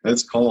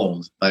 it's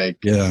cold. Like,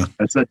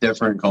 it's a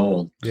different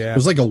cold. Yeah. It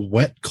was like a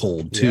wet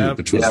cold too,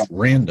 which was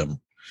random.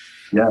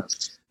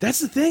 Yes. That's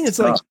the thing. It's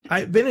like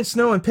I've been in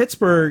snow in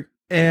Pittsburgh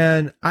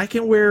and I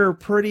can wear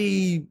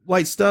pretty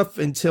light stuff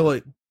until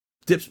it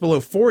dips below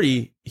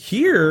 40.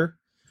 Here,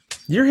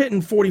 you're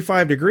hitting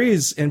 45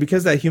 degrees, and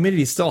because that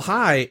humidity is still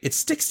high, it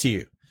sticks to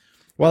you.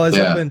 While as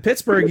up in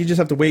Pittsburgh, you just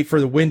have to wait for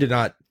the wind to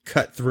not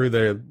cut through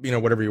the,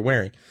 whatever you're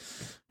wearing.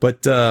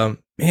 But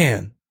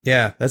man,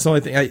 yeah, that's the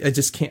only thing. I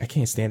just can't. I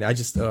can't stand it. I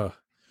just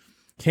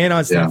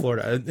cannot stand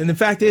Florida. And the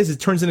fact is, it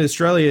turns into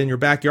Australia in your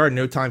backyard in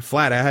no time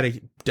flat. I had a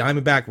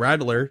Diamondback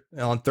Rattler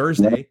on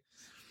Thursday.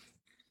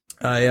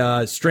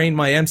 I strained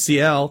my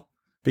MCL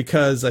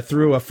because I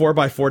threw a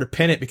 4x4 to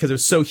pin it because it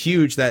was so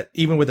huge that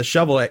even with a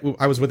shovel,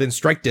 I was within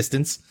strike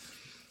distance.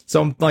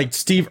 So I'm like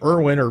Steve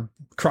Irwin or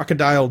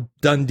Crocodile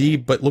Dundee,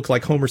 but look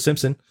like Homer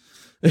Simpson.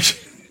 That's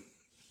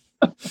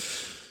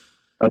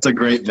a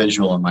great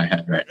visual in my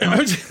head right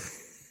now.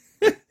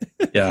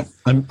 Yeah,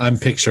 I'm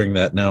picturing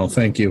that now.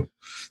 Thank you.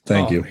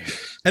 Thank you.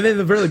 And then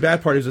the really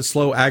bad part is a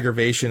slow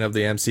aggravation of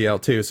the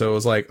MCL too. So it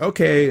was like,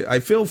 okay,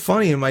 I feel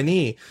funny in my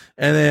knee.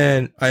 And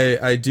then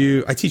I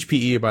teach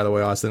PE, by the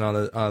way, Austin,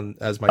 on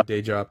as my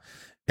day job.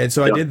 And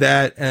so I did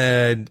that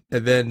and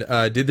then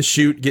did the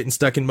shoot, getting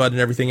stuck in mud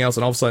and everything else.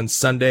 And all of a sudden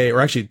Sunday,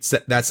 or actually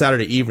that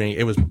Saturday evening,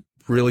 it was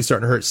really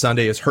starting to hurt.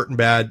 Sunday is hurting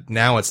bad.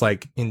 Now it's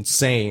like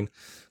insane.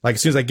 Like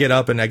as soon as I get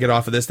up and I get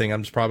off of this thing,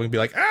 I'm just probably gonna be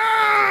like,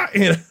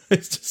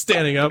 it's just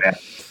standing up.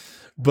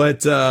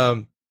 But,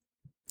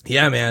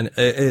 yeah, man,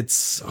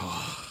 it's,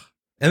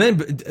 and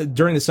then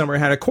during the summer I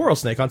had a coral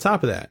snake on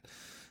top of that.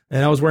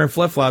 And I was wearing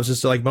flip-flops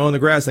just to like mowing the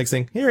grass. Next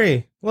thing,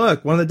 here,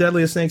 look, one of the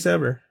deadliest snakes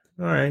ever.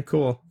 All right,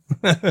 cool.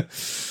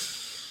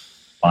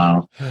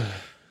 Wow. Where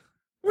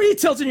are you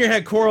tilting your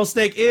head? Coral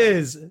snake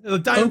is the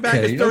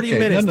Diamondback is 30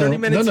 minutes. 30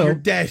 minutes, you're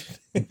dead.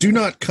 Do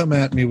not come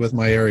at me with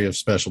my area of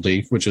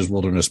specialty, which is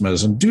wilderness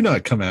medicine. Do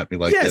not come at me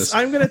like this. Yes,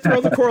 I'm going to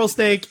throw the coral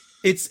snake.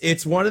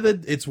 It's one of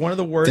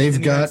the worst.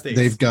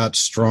 They've got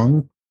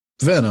strong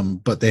venom,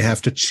 but they have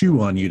to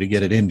chew on you to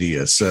get it into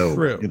you. So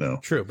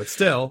true, but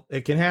still,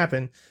 it can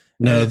happen.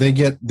 No, they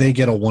get a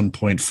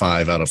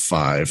 1.5 out of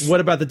 5. What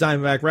about the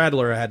Diamondback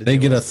Rattler? They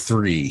get a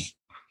 3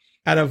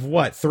 out of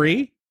what?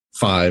 3?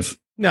 5.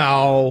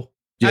 No,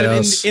 yes. Out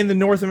of in the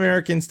North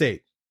American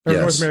state or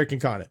North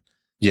American continent.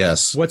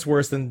 Yes. What's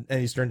worse than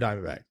an Eastern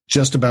Diamondback?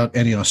 Just about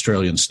any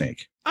Australian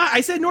snake.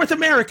 I said North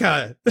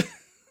America.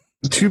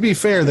 To be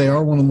fair, they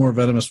are one of the more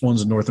venomous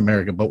ones in North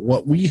America, but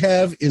what we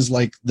have is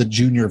like the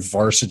junior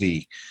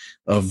varsity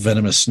of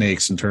venomous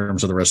snakes in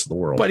terms of the rest of the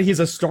world. But he's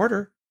a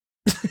starter.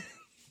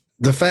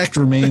 The fact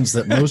remains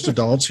that most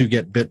adults who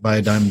get bit by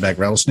a diamondback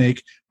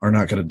rattlesnake are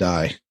not going to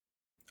die.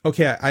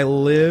 Okay, I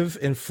live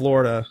in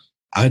Florida.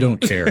 I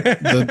don't care.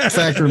 The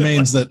fact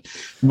remains that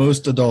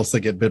most adults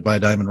that get bit by a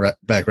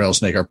diamondback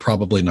rattlesnake are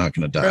probably not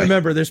going to die.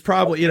 Remember, there's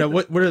probably,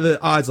 what are the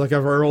odds, like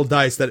of our old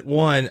dice, that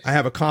one, I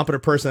have a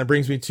competent person that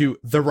brings me to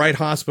the right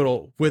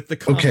hospital with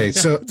the Okay,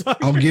 so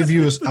I'll give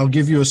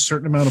you a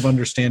certain amount of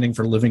understanding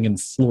for living in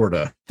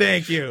Florida.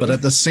 Thank you. But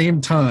at the same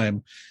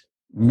time,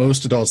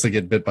 most adults that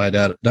get bit by a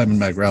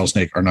diamondback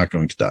rattlesnake are not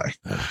going to die.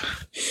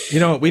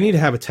 We need to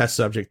have a test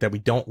subject that we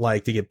don't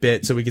like to get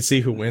bit so we can see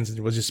who wins, and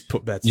we'll just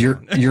put bets.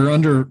 You're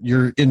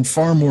in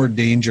far more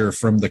danger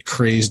from the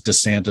crazed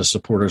DeSantis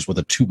supporters with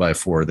a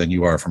 2x4 than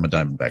you are from a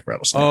diamondback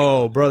rattlesnake.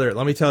 Oh, brother,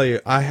 let me tell you,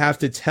 I have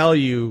to tell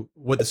you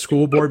what the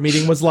school board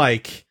meeting was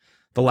like,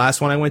 the last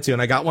one I went to,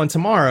 and I got one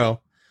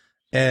tomorrow.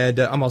 And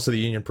I'm also the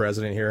union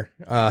president here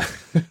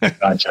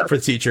Gotcha. for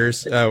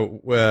teachers.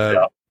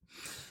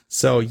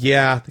 So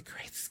yeah, the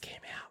grades came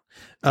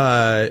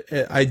out.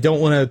 I don't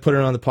want to put it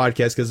on the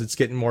podcast because it's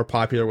getting more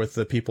popular with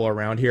the people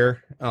around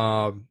here.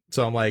 So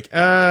I'm like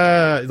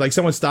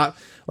someone stopped,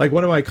 like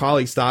one of my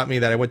colleagues stopped me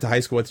that I went to high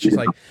school with. She's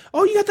like,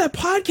 "Oh, you got that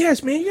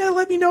podcast, man. You gotta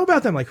let me know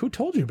about them." I'm like, who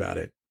told you about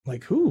it?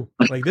 Like, who?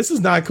 Like, this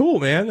is not cool,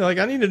 man. Like,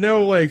 I need to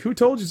know, like, who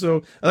told you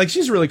so? Like,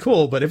 she's really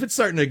cool, but if it's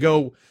starting to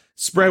go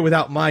spread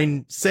without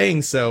mine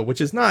saying so, which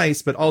is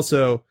nice, but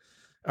also,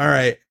 all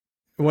right,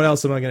 what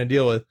else am I going to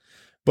deal with?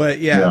 But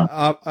yeah,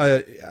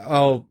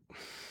 I'll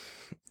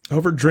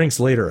over drinks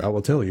later, I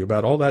will tell you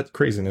about all that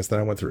craziness that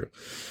I went through.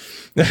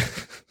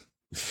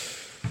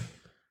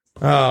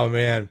 Oh,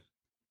 man.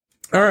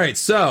 All right.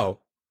 So,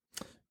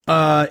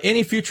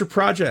 any future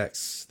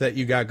projects that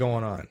you got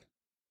going on?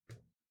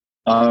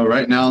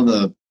 Right now,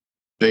 the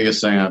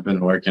biggest thing I've been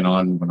working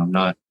on when I'm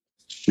not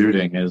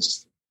shooting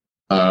is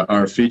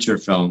our feature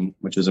film,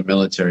 which is a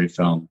military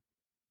film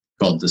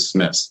called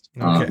Dismissed.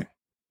 Okay.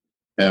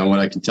 And what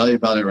I can tell you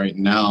about it right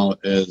now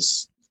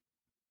is,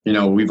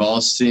 we've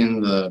all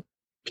seen the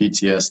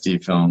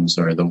PTSD films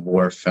or the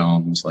war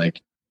films.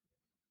 Like,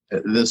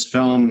 this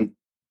film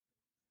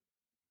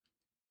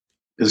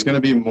is going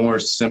to be more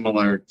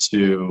similar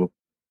to,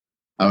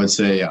 I would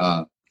say,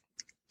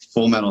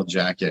 Full Metal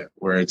Jacket,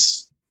 where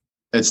it's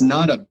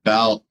not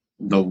about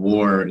the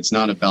war. It's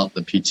not about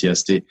the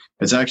PTSD.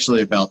 It's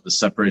actually about the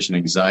separation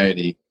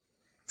anxiety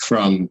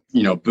from,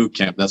 boot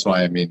camp. That's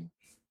why I mean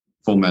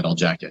Full Metal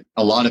Jacket.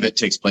 A lot of it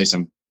takes place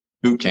in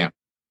boot camp.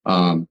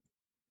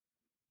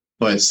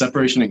 But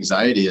separation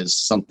anxiety is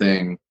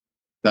something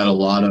that a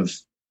lot of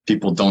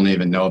people don't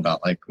even know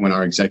about. Like, when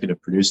our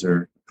executive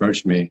producer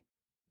approached me,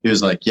 he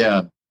was like,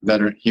 yeah,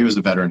 veteran. He was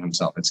a veteran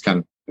himself. It's kind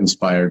of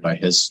inspired by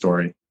his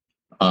story.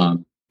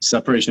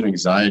 Separation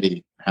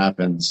anxiety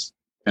happens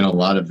in a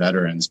lot of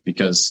veterans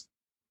because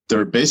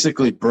they're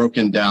basically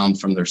broken down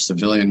from their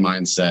civilian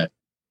mindset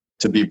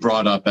to be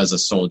brought up as a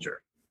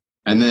soldier.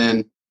 And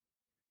then,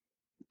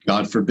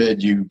 God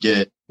forbid, you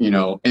get,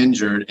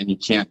 injured and you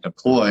can't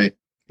deploy.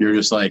 You're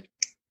just like,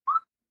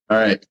 all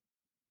right,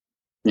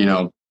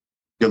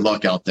 good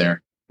luck out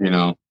there.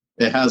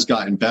 It has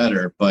gotten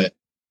better, but,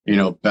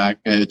 back,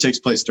 and it takes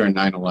place during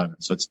 9/11.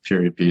 So it's a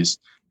period piece.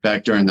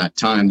 Back during that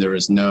time, there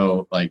was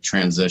no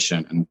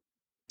transition, and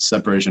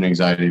separation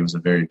anxiety was a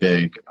very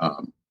big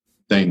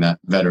thing that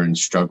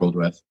veterans struggled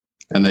with,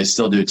 and they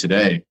still do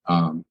today.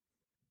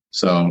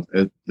 So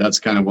that's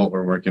kind of what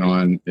we're working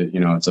on.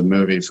 It's a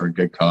movie for a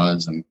good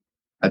cause, and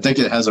I think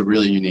it has a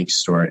really unique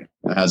story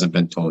that hasn't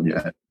been told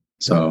yet.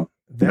 So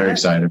very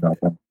excited about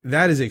that.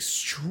 That is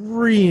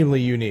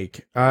extremely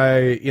unique.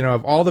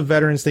 Of all the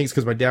veterans things,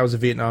 because my dad was a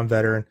Vietnam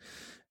veteran,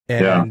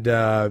 and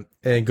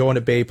going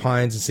to Bay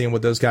Pines and seeing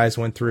what those guys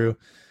went through.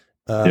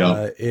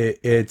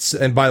 It's,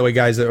 and by the way,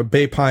 guys,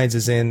 Bay Pines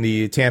is in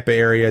the Tampa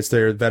area. It's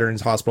their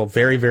veterans hospital,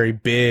 very, very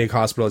big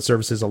hospital. It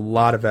services a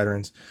lot of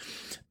veterans.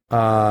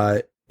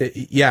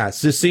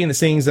 It's just seeing the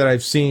things that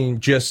I've seen,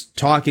 just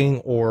talking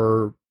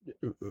or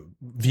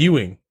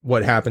viewing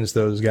what happens to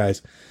those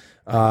guys.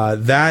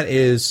 That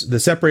is the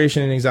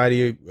separation and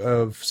anxiety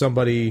of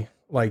somebody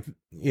like,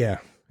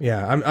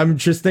 I'm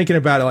just thinking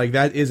about it. Like,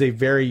 that is a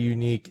very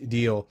unique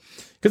deal,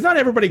 because not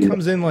everybody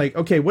comes in like,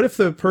 okay, what if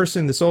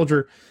the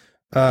soldier,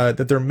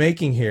 that they're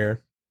making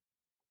here,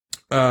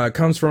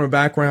 comes from a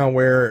background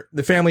where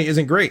the family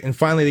isn't great, and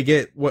finally they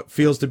get what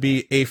feels to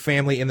be a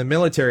family in the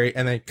military,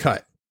 and then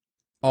cut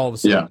all of a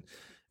sudden. Yeah.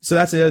 So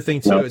that's the other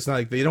thing too. Yep. It's not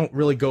like they don't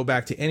really go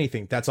back to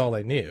anything. That's all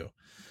they knew.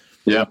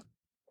 Yeah.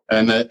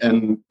 And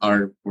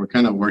we're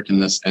kind of working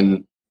this,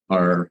 and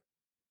our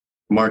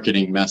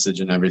marketing message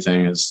and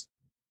everything is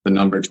the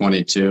number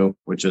 22,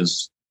 which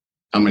is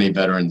how many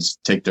veterans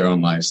take their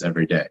own lives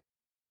every day.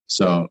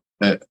 So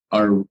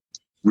our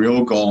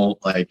real goal,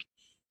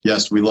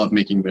 yes, we love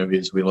making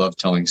movies. We love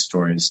telling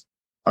stories.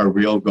 Our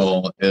real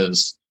goal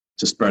is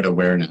to spread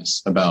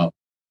awareness about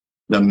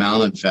the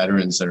amount of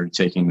veterans that are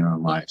taking their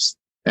own lives.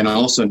 And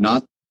also,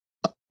 not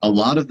a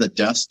lot of the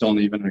deaths don't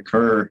even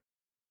occur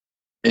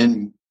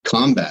in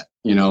combat,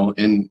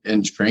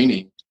 in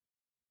training.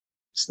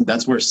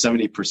 That's where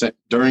 70%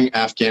 during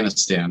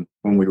Afghanistan,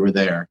 when we were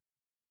there,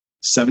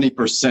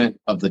 70%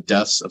 of the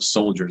deaths of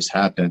soldiers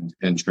happened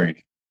in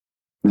training,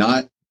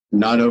 not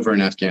over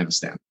in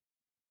Afghanistan.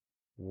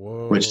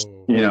 Whoa. Which,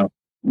 the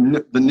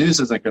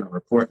news isn't going to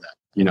report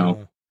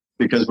that,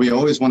 because we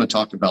always want to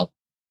talk about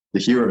the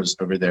heroes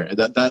over there.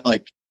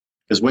 That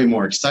is way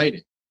more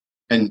exciting.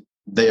 And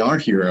they are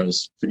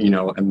heroes,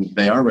 and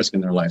they are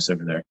risking their lives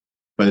over there.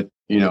 But,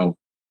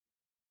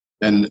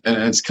 and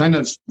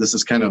it's this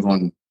is kind of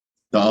on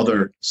the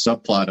other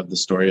subplot of the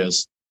story,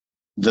 is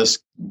this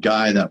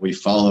guy that we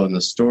follow in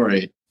the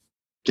story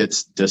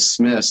gets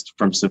dismissed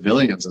from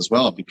civilians as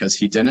well because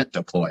he didn't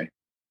deploy.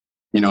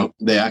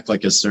 They act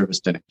like his service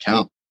didn't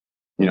count,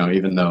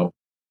 even though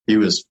he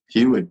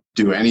would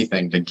do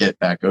anything to get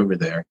back over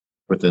there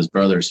with his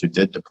brothers who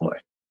did deploy.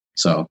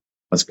 So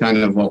that's kind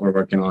of what we're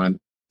working on.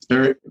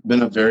 It's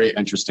been a very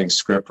interesting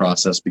script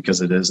process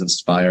because it is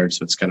inspired.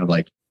 So it's kind of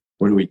like,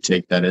 what do we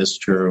take that is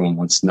true and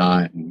what's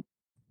not? And,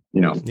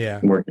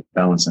 work at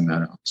balancing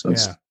that out. So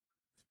it's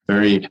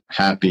very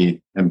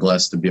happy and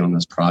blessed to be on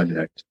this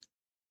project.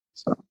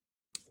 So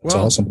that's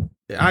awesome.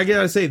 I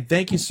gotta say,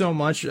 thank you so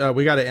much.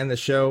 We got to end the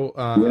show,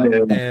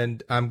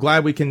 and I'm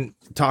glad we can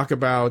talk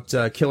about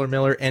Killer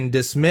Miller and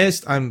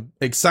Dismissed. I'm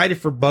excited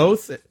for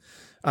both.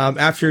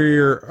 After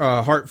your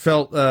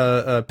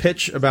heartfelt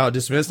pitch about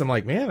Dismissed, I'm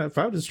like, man, if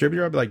I was a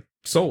distributor, I'd be like,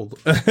 sold.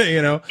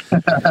 You know.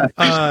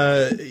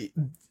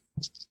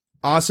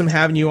 Awesome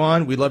having you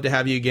on. We'd love to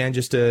have you again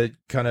just to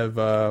kind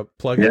of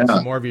plug in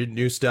some more of your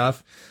new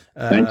stuff.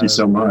 Thank you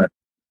so much.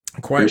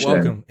 Quite Appreciate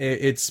welcome.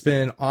 It's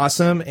been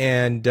awesome.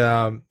 And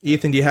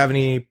Ethan, do you have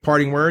any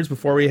parting words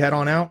before we head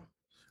on out?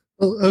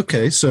 Well,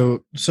 okay.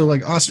 So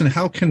like Austin,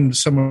 how can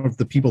some of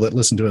the people that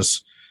listen to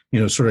us,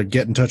 sort of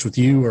get in touch with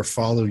you or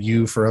follow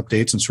you for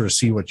updates and sort of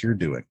see what you're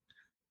doing?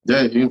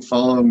 Yeah, you can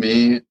follow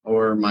me,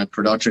 or my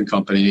production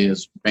company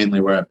is mainly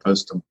where I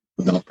post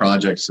about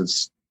projects.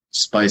 It's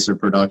Spicer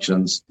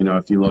Productions.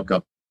 If you look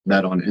up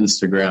that on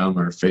Instagram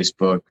or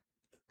Facebook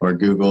or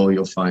Google,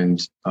 you'll find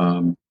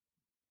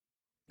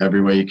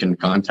every way you can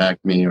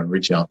contact me or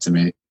reach out to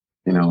me,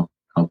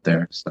 out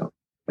there. So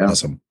yeah.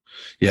 Awesome.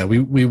 Yeah,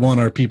 we want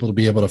our people to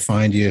be able to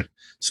find you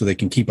so they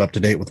can keep up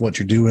to date with what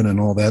you're doing and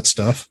all that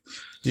stuff.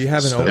 Do you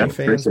have an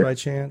OnlyFans by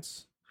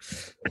chance?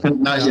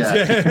 Not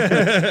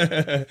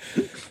yet.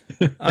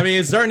 I mean,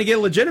 it's starting to get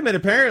legitimate,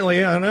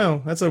 apparently. I don't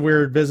know. That's a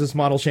weird business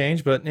model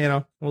change, but,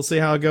 we'll see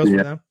how it goes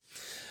with them.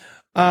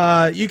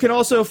 You can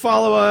also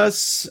follow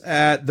us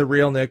at The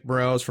Real Nick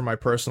Burrows for my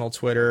personal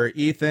Twitter.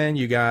 Ethan,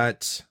 you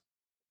got...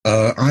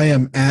 I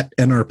am at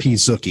NRP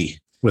Zuki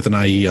with an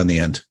IE on the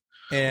end.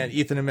 And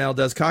Ethan and Mel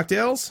does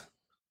cocktails.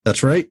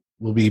 That's right.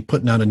 We'll be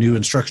putting out a new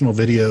instructional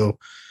video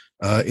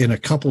in a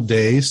couple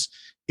days.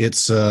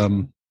 It's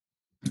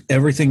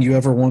everything you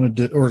ever wanted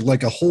to, or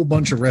like a whole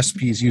bunch of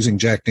recipes using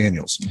Jack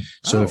Daniels.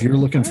 So if you're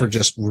looking for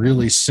just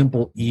really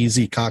simple,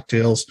 easy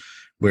cocktails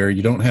where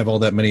you don't have all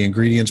that many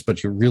ingredients,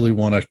 but you really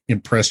want to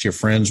impress your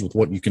friends with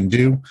what you can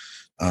do,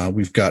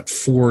 we've got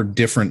 4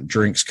 different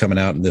drinks coming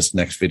out in this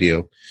next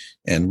video,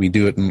 and we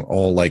do it in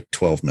all like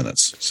 12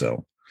 minutes.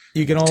 So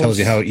you can tells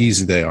you how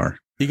easy they are.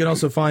 You can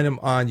also find them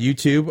on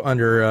YouTube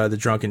under The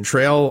Drunken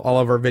Trail. All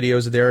of our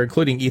videos are there,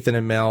 including Ethan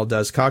and Mel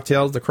does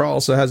cocktails. The Crawl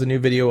also has a new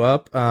video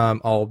up,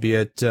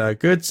 albeit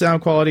good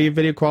sound quality,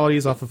 video quality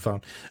is off the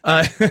phone.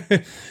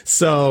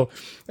 So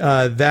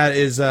that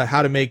is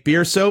how to make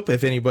beer soap,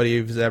 if anybody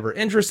is ever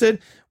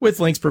interested, with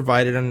links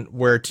provided on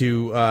where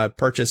to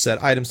purchase said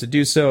items to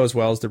do so, as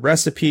well as the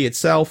recipe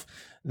itself.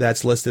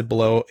 That's listed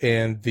below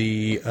in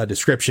the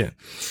description.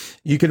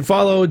 You can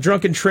follow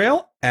Drunken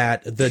Trail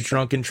at The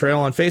Drunken Trail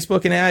on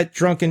Facebook and at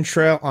Drunken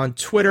Trail on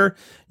Twitter.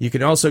 You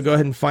can also go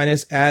ahead and find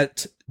us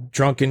at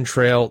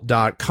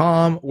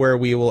drunkentrail.com, where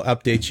we will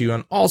update you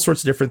on all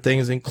sorts of different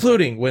things,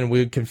 including when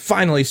we can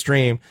finally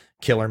stream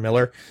Killer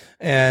Miller.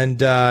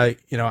 And, I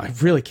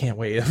really can't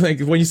wait. Like,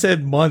 when you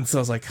said months, I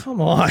was like,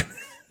 come on.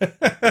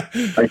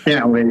 I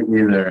can't wait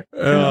either.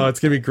 Oh,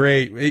 it's gonna be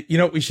great.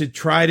 We should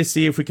try to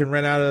see if we can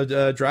rent out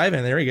a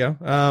drive-in. There we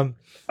go.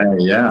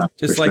 Yeah,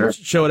 just like sure.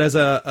 Show it as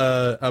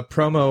a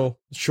promo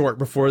short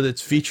before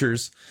its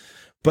features.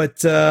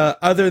 But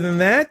other than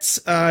that,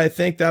 I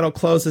think that'll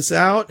close us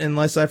out.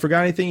 Unless I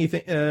forgot anything. You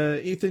think,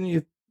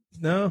 Ethan?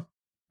 No?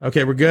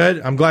 Okay, we're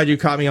good. I'm glad you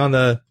caught me on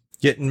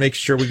make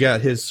sure we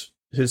got his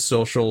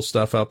social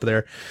stuff up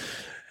there.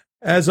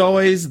 As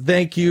always,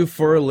 thank you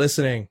for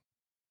listening.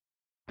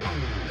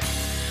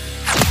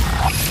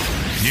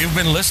 You've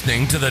been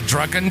listening to the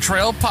Drunken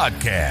Trail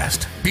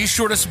Podcast. Be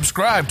sure to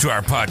subscribe to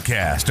our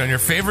podcast on your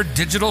favorite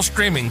digital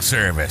streaming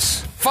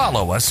service.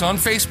 Follow us on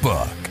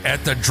Facebook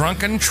at The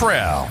Drunken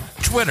Trail,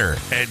 Twitter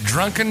at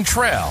Drunken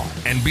Trail,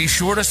 and be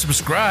sure to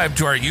subscribe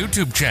to our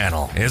YouTube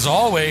channel. As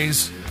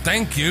always,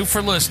 thank you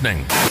for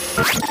listening.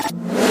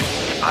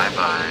 Bye-bye.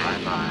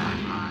 Bye-bye.